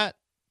done that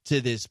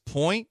to this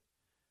point.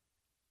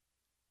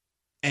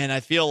 And I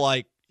feel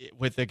like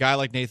with a guy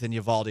like Nathan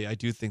Eovaldi, I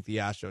do think the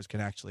Astros can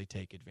actually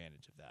take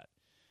advantage of that.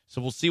 So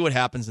we'll see what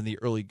happens in the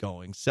early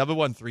going.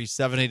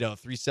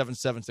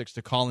 713-780-3776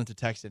 to call into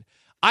Texan.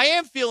 I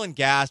am feeling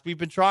gassed. We've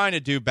been trying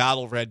to do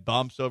battle red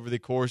bumps over the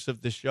course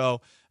of the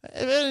show.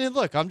 And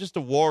look, I'm just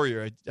a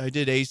warrior. I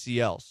did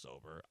ACL sober.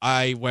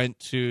 I went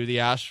to the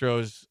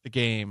Astros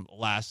game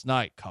last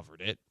night,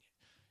 covered it.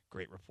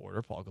 Great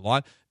reporter, Paul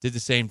Gallant. Did the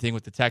same thing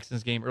with the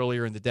Texans game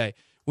earlier in the day.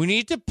 We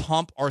need to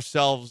pump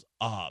ourselves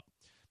up.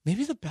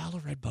 Maybe the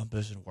battle red bump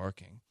isn't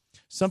working.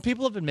 Some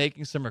people have been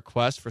making some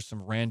requests for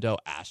some rando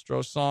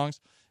Astros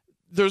songs.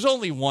 There's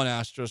only one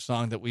Astros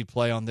song that we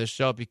play on this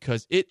show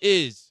because it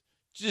is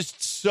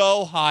just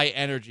so high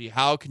energy.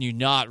 How can you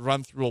not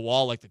run through a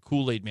wall like the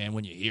Kool-Aid Man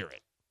when you hear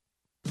it?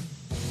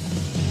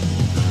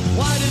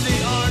 Why did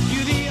they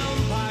argue the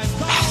umpire's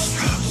call?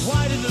 Astros.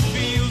 Why did the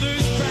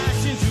fielders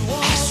crash into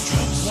walls?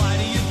 Astros. Why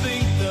do you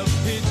think the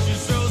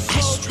pitchers throw smoke?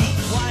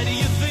 Astros. Why do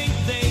you think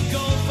they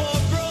go for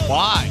broke?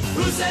 Why?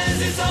 Who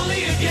says it's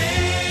only a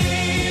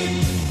game?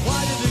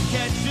 Why do the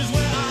catchers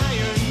wear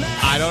iron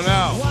masks? I don't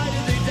know. Why do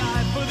they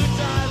dive for the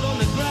drive on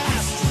the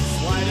grass?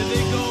 Why do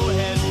they go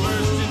head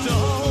first into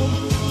home?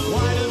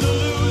 Why do the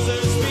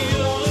losers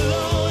feel all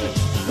alone?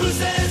 Who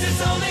says it's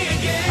only a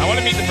game? I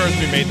want to meet the person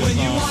who made this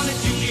song.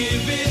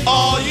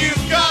 All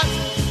you've got,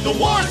 the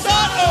war's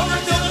not over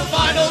till the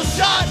final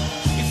shot.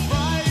 It's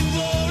pride and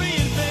glory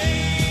and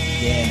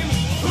fame. Yeah.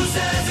 Who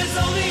says it's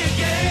only a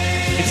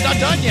game? It's not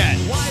done yet.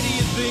 Why do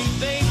you think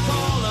they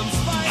call them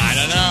spikes? I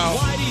don't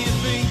know. Why do you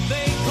think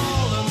they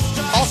call them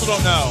strikes? Also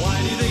don't know. Why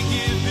do they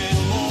give it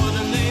more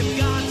than they've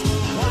got?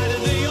 Why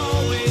do they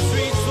always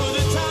reach for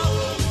the top?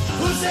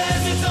 Who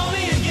says it's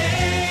only a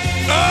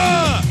game?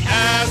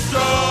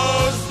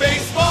 Astros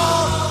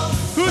baseball.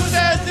 Who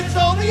says it's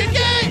only a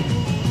game?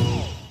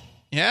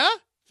 Yeah?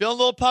 Feeling a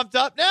little pumped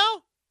up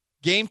now?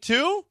 Game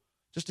 2?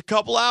 Just a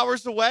couple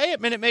hours away at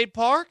Minute Maid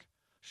Park?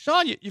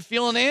 Sean, you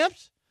feeling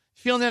amped?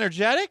 Feeling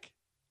energetic?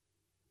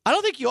 I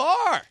don't think you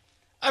are.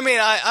 I mean,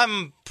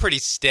 I'm pretty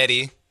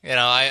steady.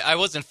 I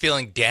wasn't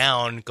feeling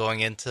down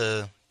going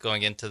into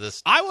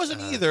this. I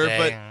wasn't either,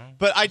 day.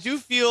 but I do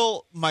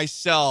feel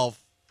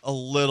myself a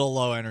little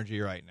low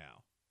energy right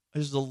now.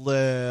 Just a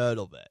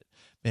little bit.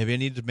 Maybe I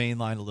need to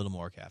mainline a little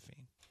more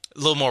caffeine. A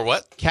little more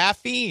what?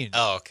 Caffeine.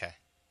 Oh, okay.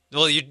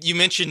 Well, you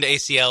mentioned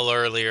ACL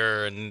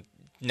earlier, and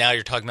now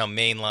you're talking about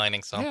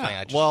mainlining something.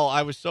 Yeah. Well,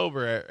 I was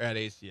sober at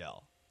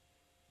ACL.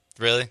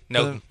 Really?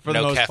 No, for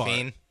the no most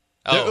caffeine?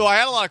 Part. Oh. I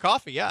had a lot of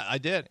coffee. Yeah, I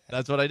did.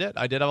 That's what I did.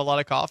 I did have a lot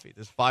of coffee.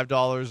 There's $5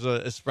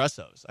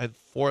 espressos. I had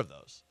 4 of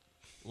those.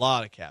 A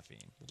lot of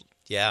caffeine.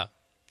 Yeah.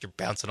 You're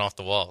bouncing off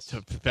the walls.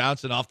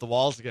 Bouncing off the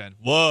walls again.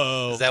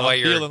 Whoa. Is that why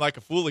you're feeling like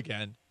a fool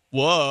again?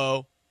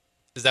 Whoa.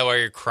 Is that why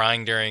you're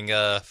crying during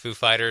Foo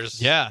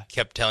Fighters? Yeah.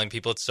 Kept telling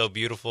people it's so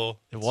beautiful.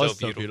 It was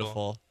so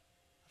beautiful.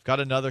 I've got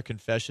another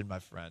confession, my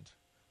friend.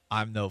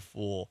 I'm no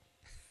fool.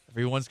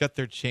 Everyone's got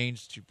their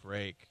chains to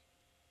break.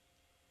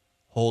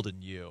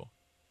 Holding you.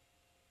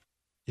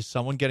 Is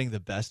someone getting the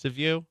best of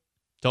you?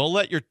 Don't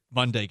let your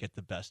Monday get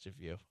the best of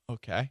you,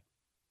 okay?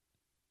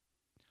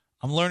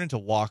 I'm learning to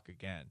walk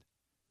again.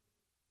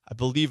 I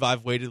believe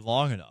I've waited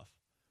long enough.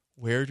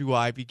 Where do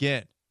I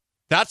begin?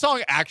 That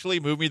song actually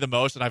moved me the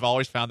most, and I've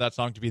always found that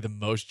song to be the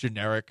most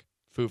generic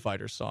Foo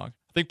Fighters song.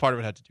 I think part of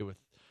it had to do with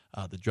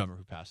the drummer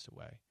who passed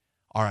away,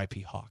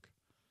 R.I.P. Hawk.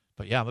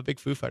 But yeah, I'm a big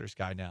Foo Fighters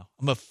guy now.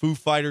 I'm a Foo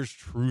Fighters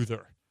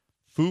truther.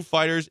 Foo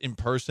Fighters in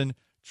person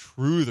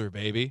Truther,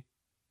 baby.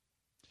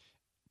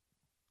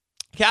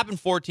 Captain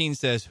 14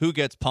 says, who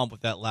gets pumped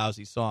with that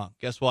lousy song?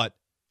 Guess what?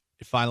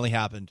 It finally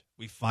happened.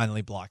 We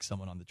finally blocked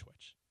someone on the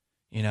Twitch.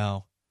 You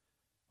know,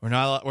 we're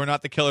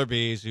not the killer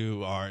bees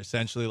who are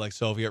essentially like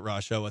Soviet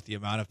Russia with the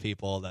amount of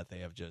people that they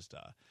have just,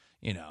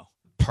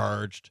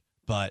 purged,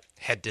 but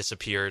had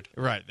disappeared.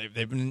 Right.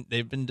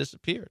 They've been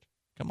disappeared.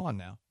 Come on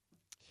now.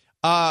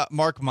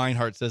 Mark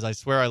Meinhardt says, I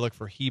swear I look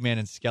for He-Man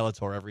and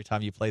Skeletor every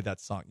time you play that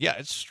song. Yeah,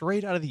 it's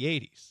straight out of the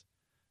 80s.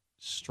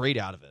 Straight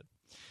out of it.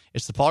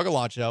 It's the Paul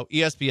Gallant Show,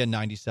 ESPN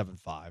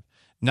 97.5,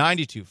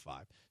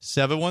 92.5,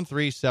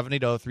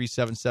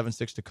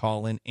 713-780-3776 to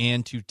call in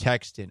and to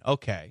text in.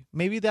 Okay,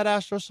 maybe that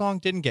Astro song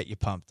didn't get you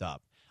pumped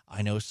up.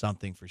 I know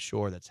something for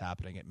sure that's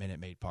happening at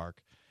Minute Maid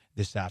Park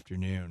this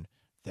afternoon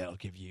that'll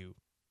give you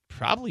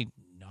probably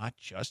not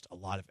just a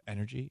lot of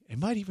energy. It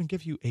might even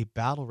give you a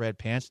Battle Red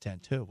Pants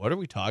tent, too. What are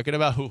we talking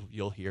about? Ooh,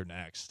 you'll hear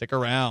next. Stick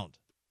around.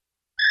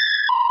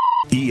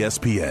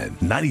 ESPN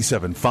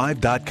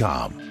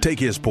 975.com. Take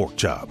his pork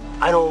chop.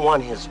 I don't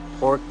want his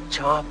pork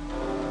chop.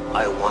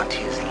 I want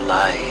his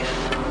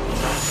life.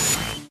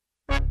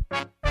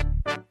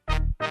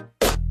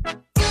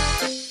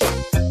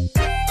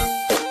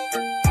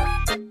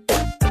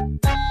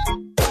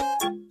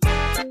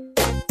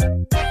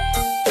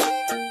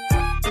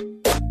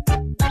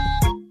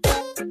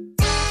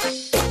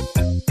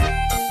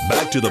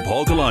 Back to the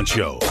Paul Gallant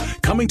Show,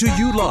 coming to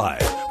you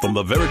live from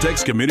the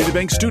Veritex Community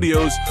Bank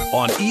Studios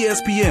on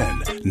ESPN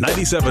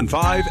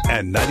 97.5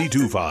 and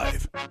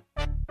 92.5.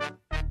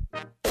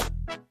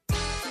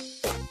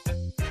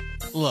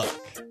 Look,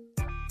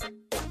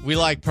 we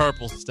like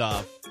purple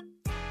stuff.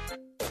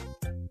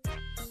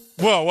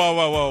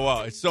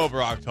 Whoa. It's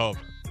Sober October.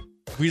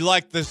 We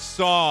like the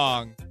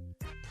song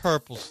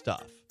Purple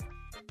Stuff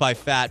by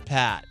Fat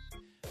Pat.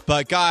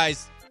 But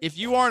guys, if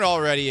you aren't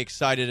already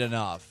excited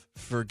enough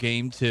for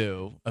Game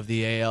 2 of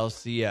the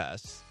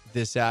ALCS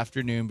this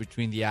afternoon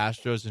between the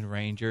Astros and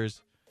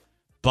Rangers,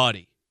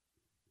 buddy,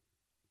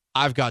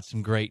 I've got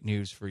some great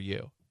news for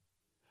you.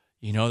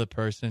 You know the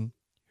person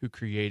who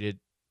created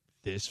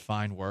this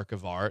fine work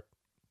of art?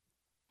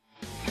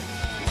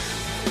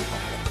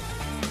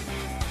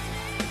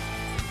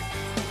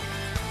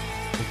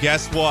 Well,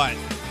 guess what?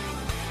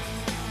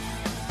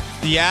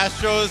 The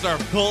Astros are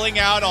pulling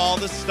out all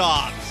the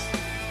stops.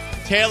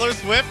 Taylor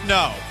Swift?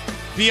 No.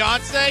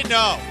 Beyonce?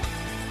 No.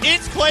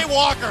 It's Clay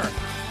Walker.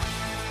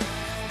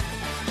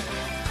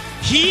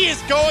 He is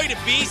going to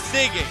be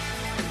singing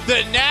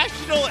the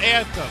National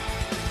Anthem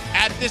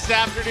at this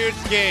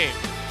afternoon's game.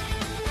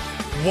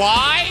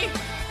 Why?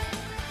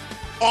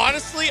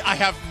 Honestly, I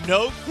have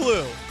no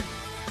clue.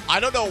 I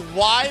don't know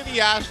why the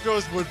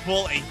Astros would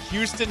pull a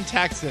Houston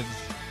Texans.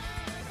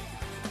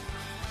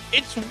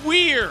 It's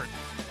weird.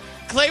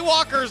 Clay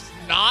Walker's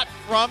not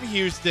from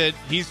Houston.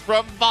 He's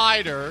from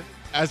Vidor,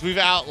 as we've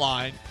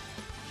outlined.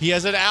 He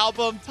has an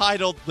album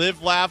titled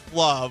Live, Laugh,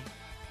 Love,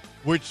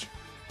 which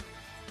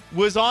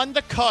was on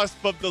the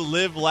cusp of the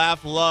Live,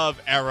 Laugh,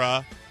 Love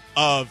era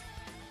of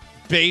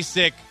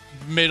basic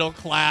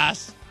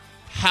middle-class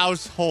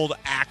household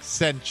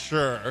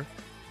accenture.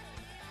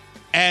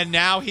 And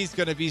now he's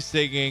going to be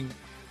singing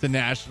the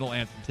National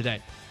Anthem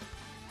today.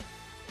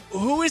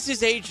 Who is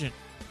his agent?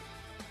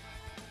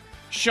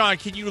 Sean,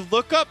 can you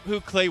look up who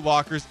Clay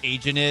Walker's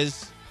agent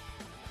is?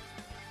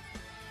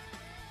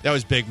 That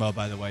was Big Mo,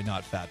 by the way,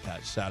 not Fat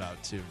Pat. Shout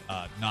out to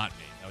not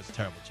me. That was a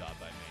terrible job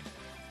by me.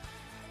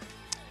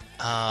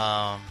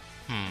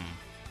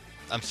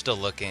 I'm still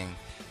looking.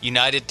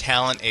 United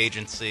Talent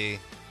Agency.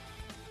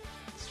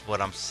 That's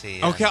what I'm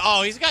seeing. Okay.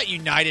 Oh, he's got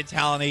United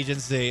Talent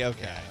Agency.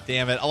 Okay. Yeah.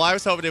 Damn it. Oh, I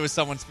was hoping it was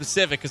someone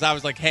specific because I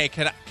was like, hey,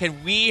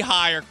 can we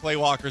hire Clay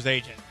Walker's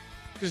agent?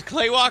 Because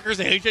Clay Walker's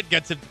agent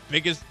gets the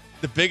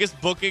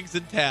biggest bookings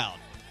in town.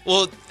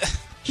 Well,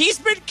 he's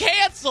been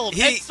canceled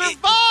and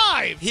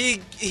survived.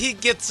 He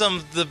gets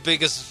them the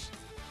biggest.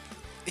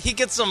 He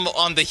gets them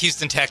on the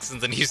Houston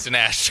Texans and Houston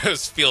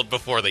Astros field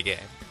before the game.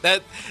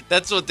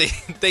 That's what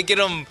they get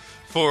them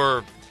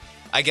for.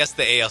 I guess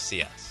the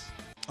ALCS.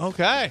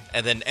 Okay.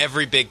 And then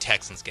every big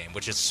Texans game,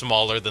 which is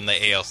smaller than the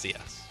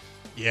ALCS.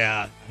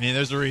 Yeah, I mean,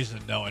 there's a reason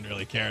no one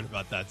really cared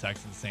about that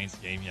Texans-Saints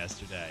game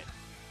yesterday.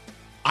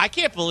 I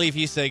can't believe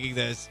he's saying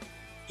this.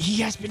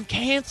 He has been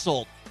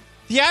canceled.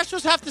 The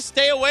Astros have to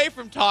stay away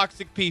from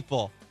toxic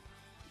people.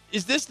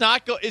 Is this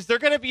not is there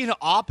going to be an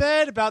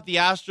op-ed about the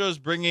Astros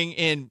bringing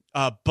in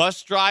a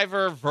bus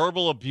driver,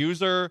 verbal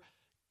abuser,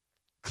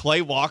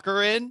 Clay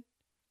Walker in?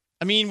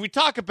 I mean, we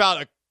talk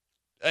about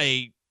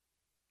a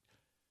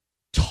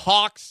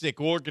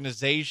toxic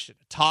organization,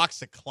 a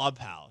toxic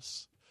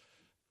clubhouse,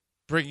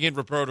 bringing in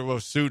Roberto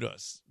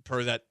Osudas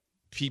per that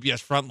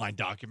PBS Frontline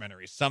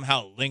documentary,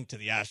 somehow linked to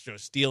the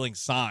Astros stealing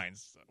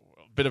signs.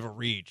 A bit of a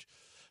reach.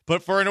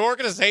 But for an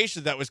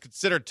organization that was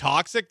considered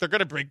toxic, they're going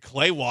to bring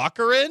Clay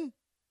Walker in?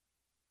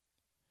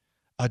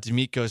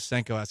 D'Amico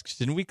Senko asks,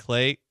 didn't we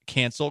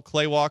cancel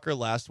Clay Walker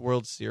last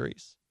World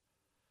Series?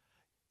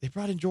 They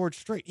brought in George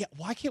Strait. Yeah,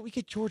 why can't we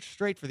get George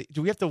Strait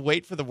do we have to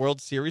wait for the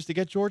World Series to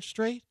get George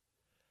Strait?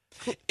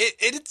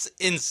 It's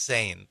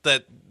insane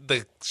that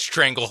the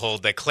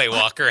stranglehold that Clay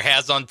Walker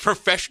has on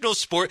professional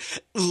sport,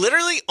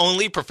 literally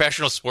only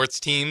professional sports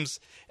teams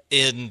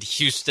in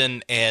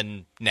Houston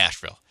and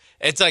Nashville.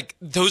 It's like,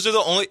 those are the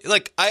only,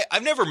 like,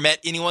 I've never met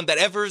anyone that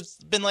ever's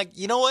been like,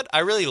 you know what? I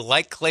really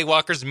like Clay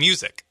Walker's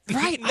music.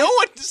 Right. No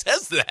one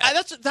says that.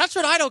 That's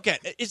what I don't get.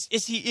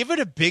 Is he even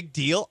a big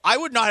deal? I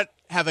would not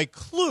have a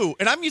clue.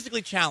 And I'm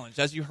musically challenged,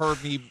 as you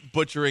heard me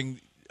butchering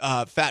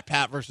Fat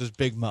Pat versus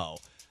Big Mo.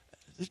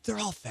 They're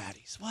all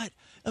fatties. What?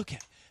 Okay.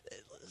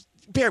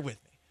 Bear with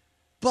me.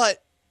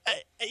 But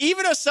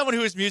even as someone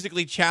who is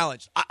musically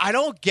challenged, I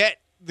don't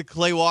get the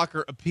Clay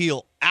Walker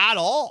appeal at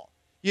all.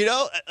 You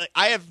know,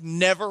 I have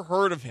never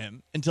heard of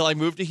him until I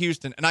moved to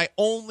Houston, and I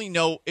only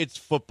know it's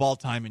football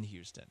time in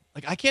Houston.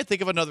 Like, I can't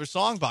think of another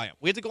song by him.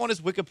 We had to go on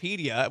his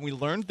Wikipedia, and we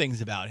learned things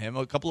about him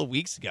a couple of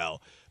weeks ago.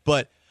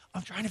 But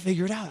I'm trying to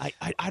figure it out.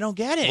 I don't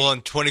get it. Well,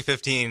 in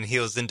 2015, he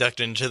was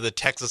inducted into the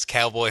Texas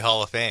Cowboy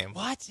Hall of Fame.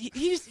 What?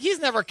 He's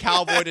never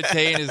cowboyed a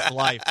day in his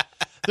life.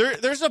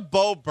 There's a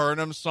Bo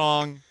Burnham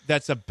song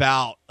that's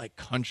about, like,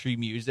 country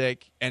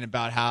music and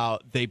about how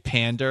they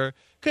pander.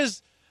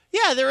 Because,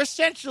 yeah, they're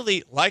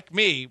essentially, like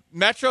me,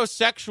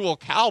 metrosexual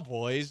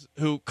cowboys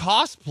who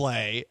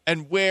cosplay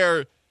and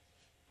wear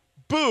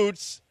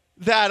boots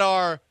that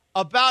are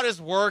about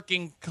as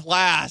working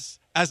class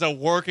as a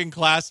working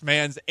class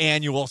man's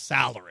annual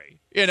salary.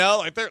 You know,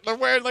 like they're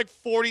wearing like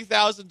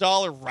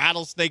 $40,000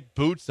 rattlesnake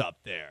boots up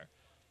there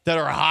that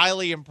are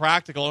highly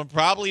impractical and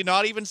probably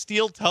not even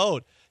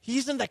steel-toed.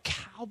 He's in the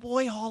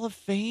Cowboy Hall of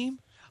Fame?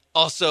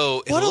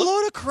 Also, what a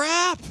load of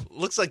crap.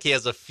 Looks like he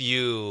has a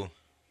few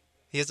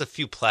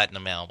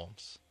platinum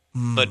albums.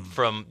 But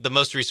from the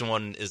most recent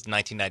one is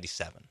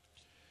 1997.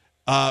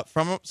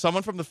 From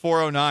someone from the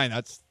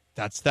 409,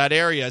 that's that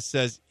area,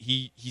 says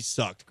he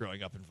sucked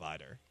growing up in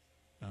Vidor.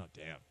 Oh,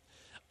 damn.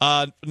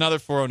 Another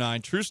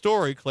 409. True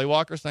story. Clay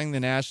Walker sang the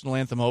National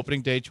Anthem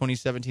opening day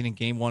 2017 in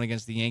Game 1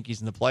 against the Yankees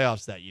in the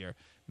playoffs that year.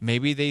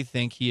 Maybe they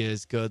think he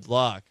is good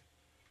luck.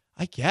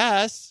 I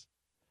guess.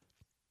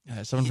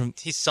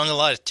 He sung a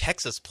lot of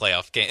Texas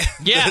playoff games.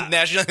 Yeah.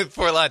 National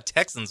for a lot of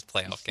Texans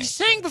playoff games. He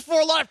sang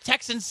before a lot of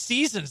Texans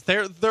seasons.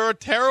 They're a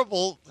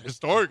terrible,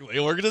 historically,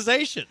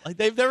 organization. Like,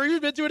 they've never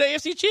even been to an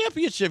AFC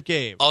championship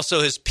game.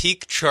 Also, his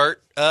peak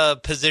chart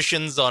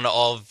positions on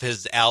all of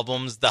his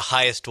albums, the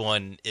highest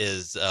one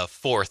is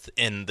fourth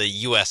in the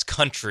U.S.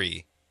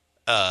 country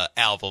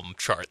album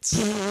charts.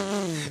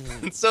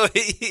 So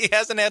he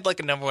hasn't had like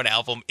a number one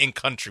album in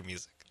country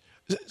music.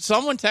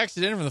 Someone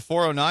texted in from the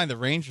 409, the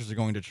Rangers are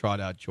going to trot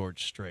out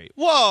George Strait.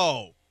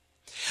 Whoa!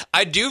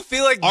 I do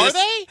feel like Are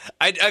they?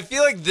 I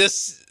feel like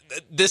this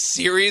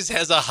series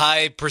has a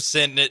high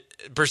percent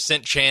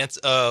chance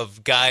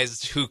of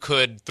guys who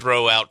could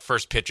throw out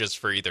first pitches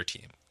for either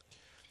team.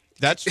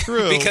 That's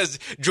true. Because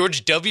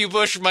George W.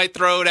 Bush might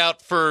throw it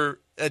out for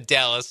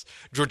Dallas.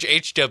 George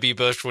H.W.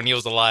 Bush, when he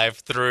was alive,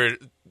 threw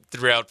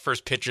out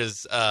first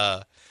pitches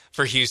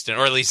for Houston,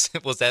 or at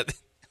least was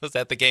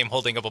at the game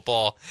holding up a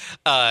ball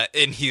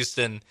in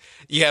Houston.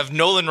 You have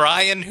Nolan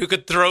Ryan, who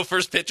could throw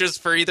first pitches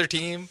for either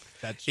team.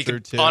 That's he true,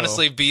 could too.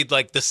 honestly be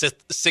like the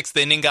sixth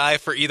inning guy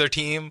for either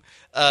team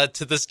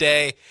to this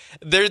day.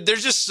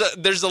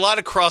 There's a lot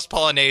of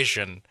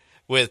cross-pollination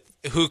with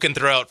who can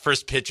throw out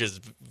first pitches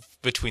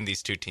between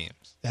these two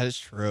teams. That is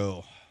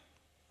true.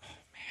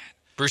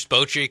 Bruce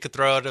Bochy could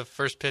throw out a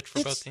first pitch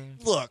for both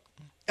teams. Look,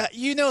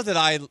 you know that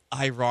I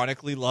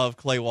ironically love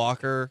Clay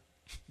Walker,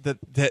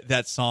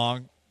 that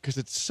song, because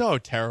it's so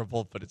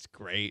terrible, but it's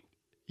great.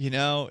 You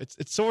know,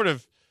 it sort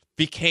of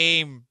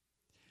became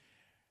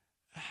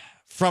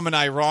from an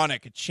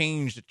ironic, it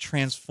changed, it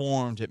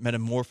transformed, it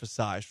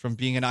metamorphosized from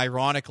being an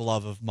ironic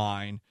love of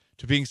mine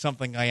to being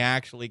something I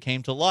actually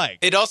came to like.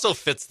 It also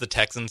fits the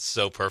Texans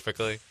so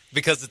perfectly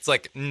because it's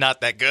like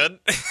not that good,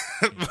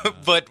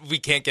 but we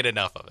can't get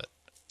enough of it.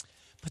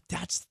 But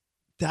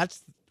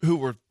that's who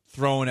we're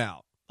throwing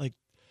out. Like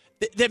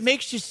that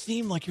makes you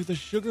seem like you're the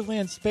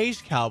Sugarland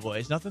Space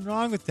Cowboys. Nothing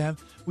wrong with them.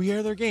 We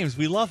air their games.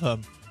 We love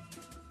them.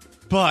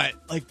 But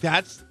like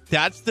that's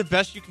the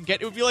best you can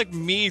get. It would be like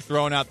me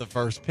throwing out the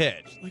first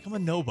pitch. Like, I'm a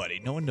nobody.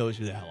 No one knows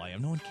who the hell I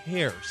am. No one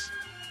cares.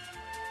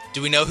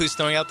 Do we know who's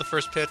throwing out the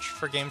first pitch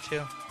for Game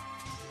 2?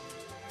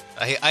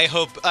 I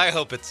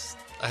hope it's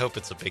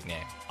a big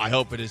name. I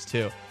hope it is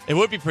too. It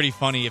would be pretty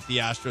funny if the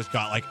Astros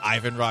got like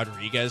Ivan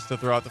Rodriguez to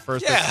throw out the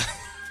first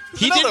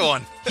pitch. Another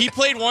one. He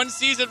played one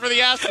season for the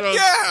Astros.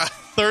 Yeah.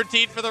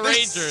 13 for the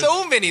Rangers. There's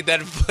so many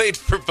that have played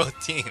for both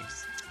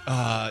teams.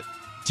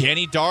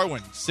 Danny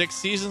Darwin, 6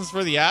 seasons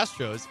for the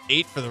Astros,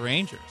 8 for the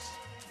Rangers.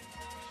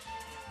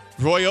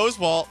 Roy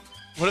Oswalt,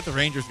 what if the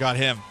Rangers got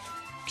him?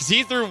 Because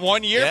he threw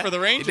 1 year for the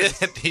Rangers.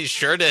 He did. He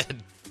sure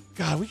did.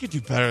 God, we could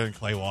do better than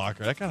Clay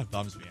Walker. That kind of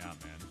bums me out,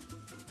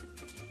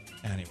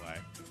 man. Anyway,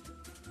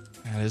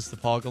 that is the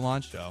Paul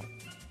Gallant Show.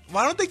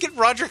 Why don't they get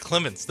Roger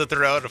Clemens to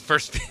throw out a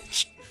first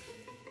pitch?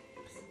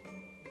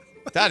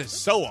 That is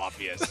so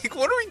obvious. Like,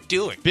 what are we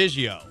doing?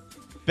 Biggio,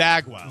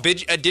 Bagwell.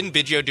 Didn't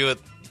Biggio do it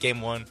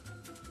Game 1?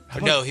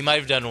 No, he might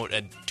have done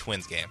a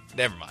Twins game.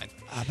 Never mind.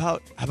 How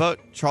about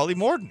Charlie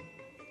Morton?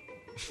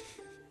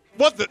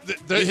 What?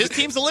 His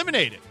team's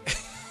eliminated.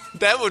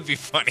 That would be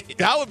funny.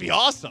 That would be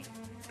awesome.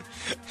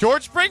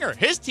 George Springer,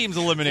 his team's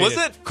eliminated. Was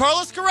it?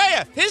 Carlos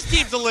Correa, his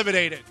team's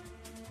eliminated.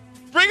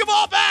 Bring them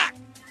all back.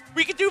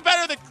 We can do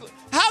better than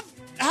have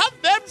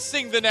them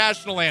sing the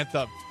national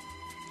anthem.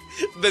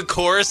 The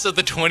chorus of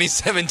the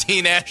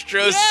 2017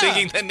 Astros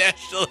singing the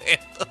national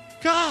anthem.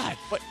 God,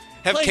 but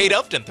have Kate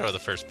Upton throw the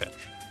first pitch.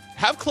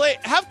 Have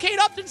Kate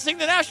Upton sing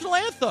the national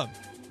anthem.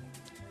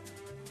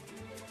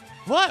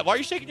 What? Why are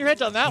you shaking your head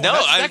on that no,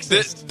 one?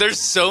 That's there's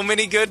so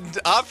many good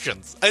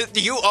options.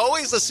 You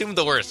always assume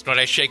the worst when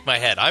I shake my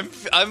head.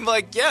 I'm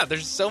like, yeah,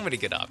 there's so many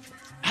good options.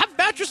 Have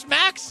Mattress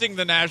Max sing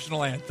the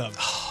national anthem.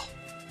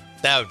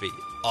 That would be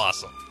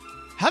awesome.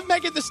 Have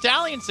Megan Thee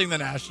Stallion sing the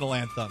national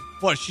anthem.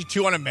 What, is she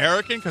too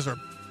un-American because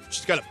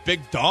she's got a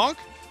big donk?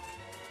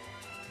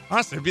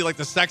 Honestly, it'd be like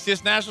the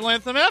sexiest national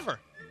anthem ever.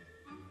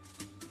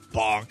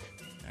 Bonk.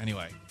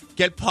 Anyway,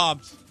 get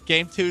pumped.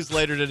 Game 2's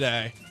later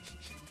today.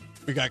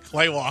 We got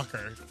Clay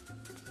Walker.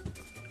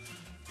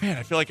 Man,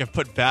 I feel like I've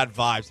put bad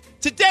vibes.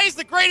 Today's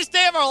the greatest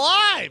day of our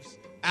lives.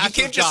 You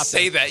can't just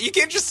say that. You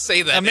can't just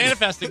say that. I'm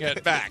manifesting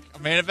it back.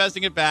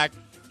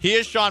 He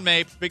is Sean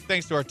Mapes. Big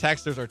thanks to our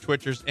texters, our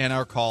Twitchers, and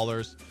our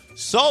callers.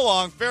 So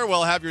long.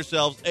 Farewell. Have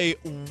yourselves a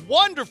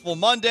wonderful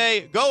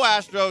Monday. Go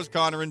Astros.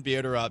 Connor and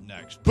Beard are up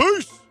next.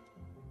 Peace.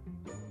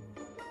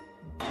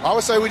 I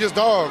would say we just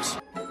dogs.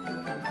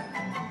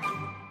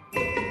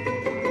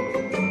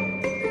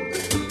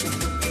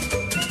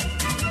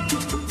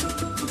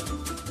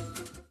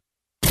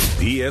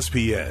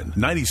 ESPN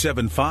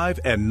 97.5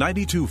 and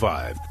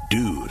 92.5.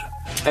 Dude.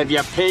 Have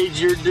you paid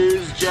your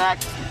dues, Jack?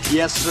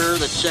 Yes, sir.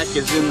 The check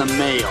is in the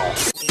mail.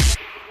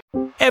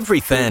 Every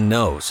fan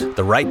knows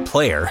the right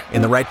player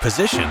in the right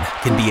position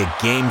can be a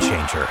game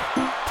changer.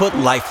 Put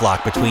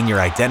LifeLock between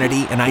your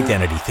identity and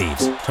identity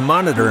thieves to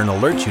monitor and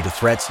alert you to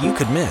threats you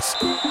could miss.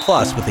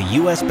 Plus, with a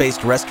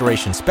U.S.-based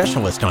restoration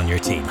specialist on your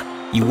team,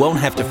 you won't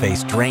have to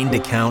face drained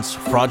accounts,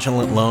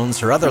 fraudulent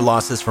loans, or other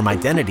losses from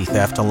identity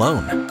theft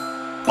alone.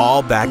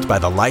 All backed by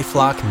the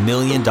LifeLock $1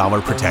 Million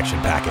Protection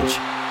Package.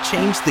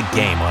 Change the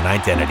game on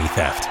identity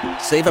theft.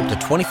 Save up to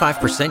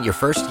 25% your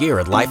first year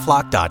at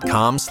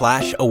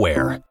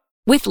LifeLock.com/aware.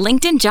 With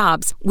LinkedIn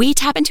Jobs, we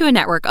tap into a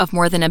network of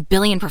more than 1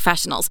 billion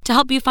professionals to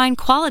help you find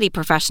quality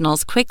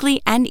professionals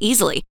quickly and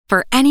easily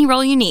for any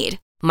role you need.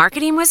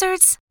 Marketing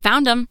wizards?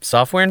 Found them.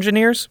 Software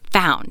engineers?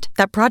 Found.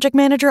 That project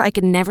manager I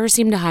could never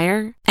seem to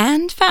hire?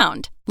 And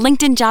found.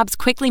 LinkedIn Jobs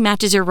quickly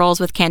matches your roles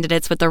with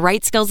candidates with the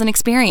right skills and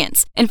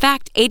experience. In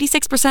fact,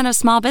 86% of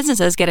small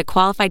businesses get a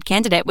qualified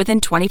candidate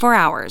within 24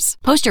 hours.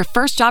 Post your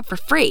first job for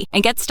free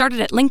and get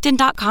started at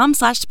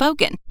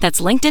linkedin.com/spoken.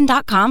 That's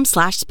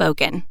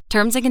linkedin.com/spoken.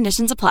 Terms and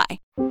conditions apply.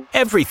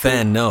 Every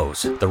fan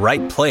knows the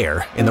right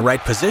player in the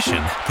right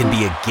position can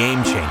be a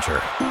game changer.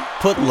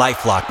 Put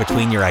LifeLock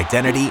between your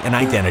identity and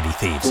identity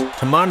thieves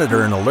to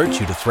monitor and alert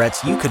you to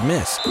threats you could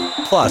miss.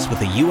 Plus,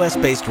 with a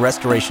U.S.-based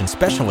restoration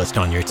specialist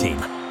on your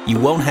team, you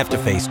won't have to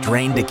face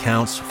drained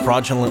accounts,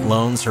 fraudulent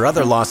loans, or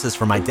other losses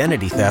from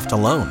identity theft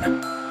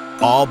alone.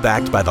 All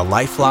backed by the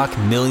LifeLock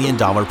 $1 Million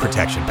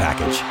Protection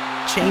Package.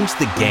 Change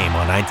the game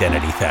on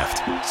identity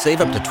theft. Save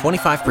up to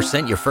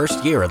 25% your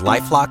first year at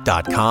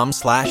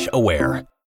LifeLock.com/aware.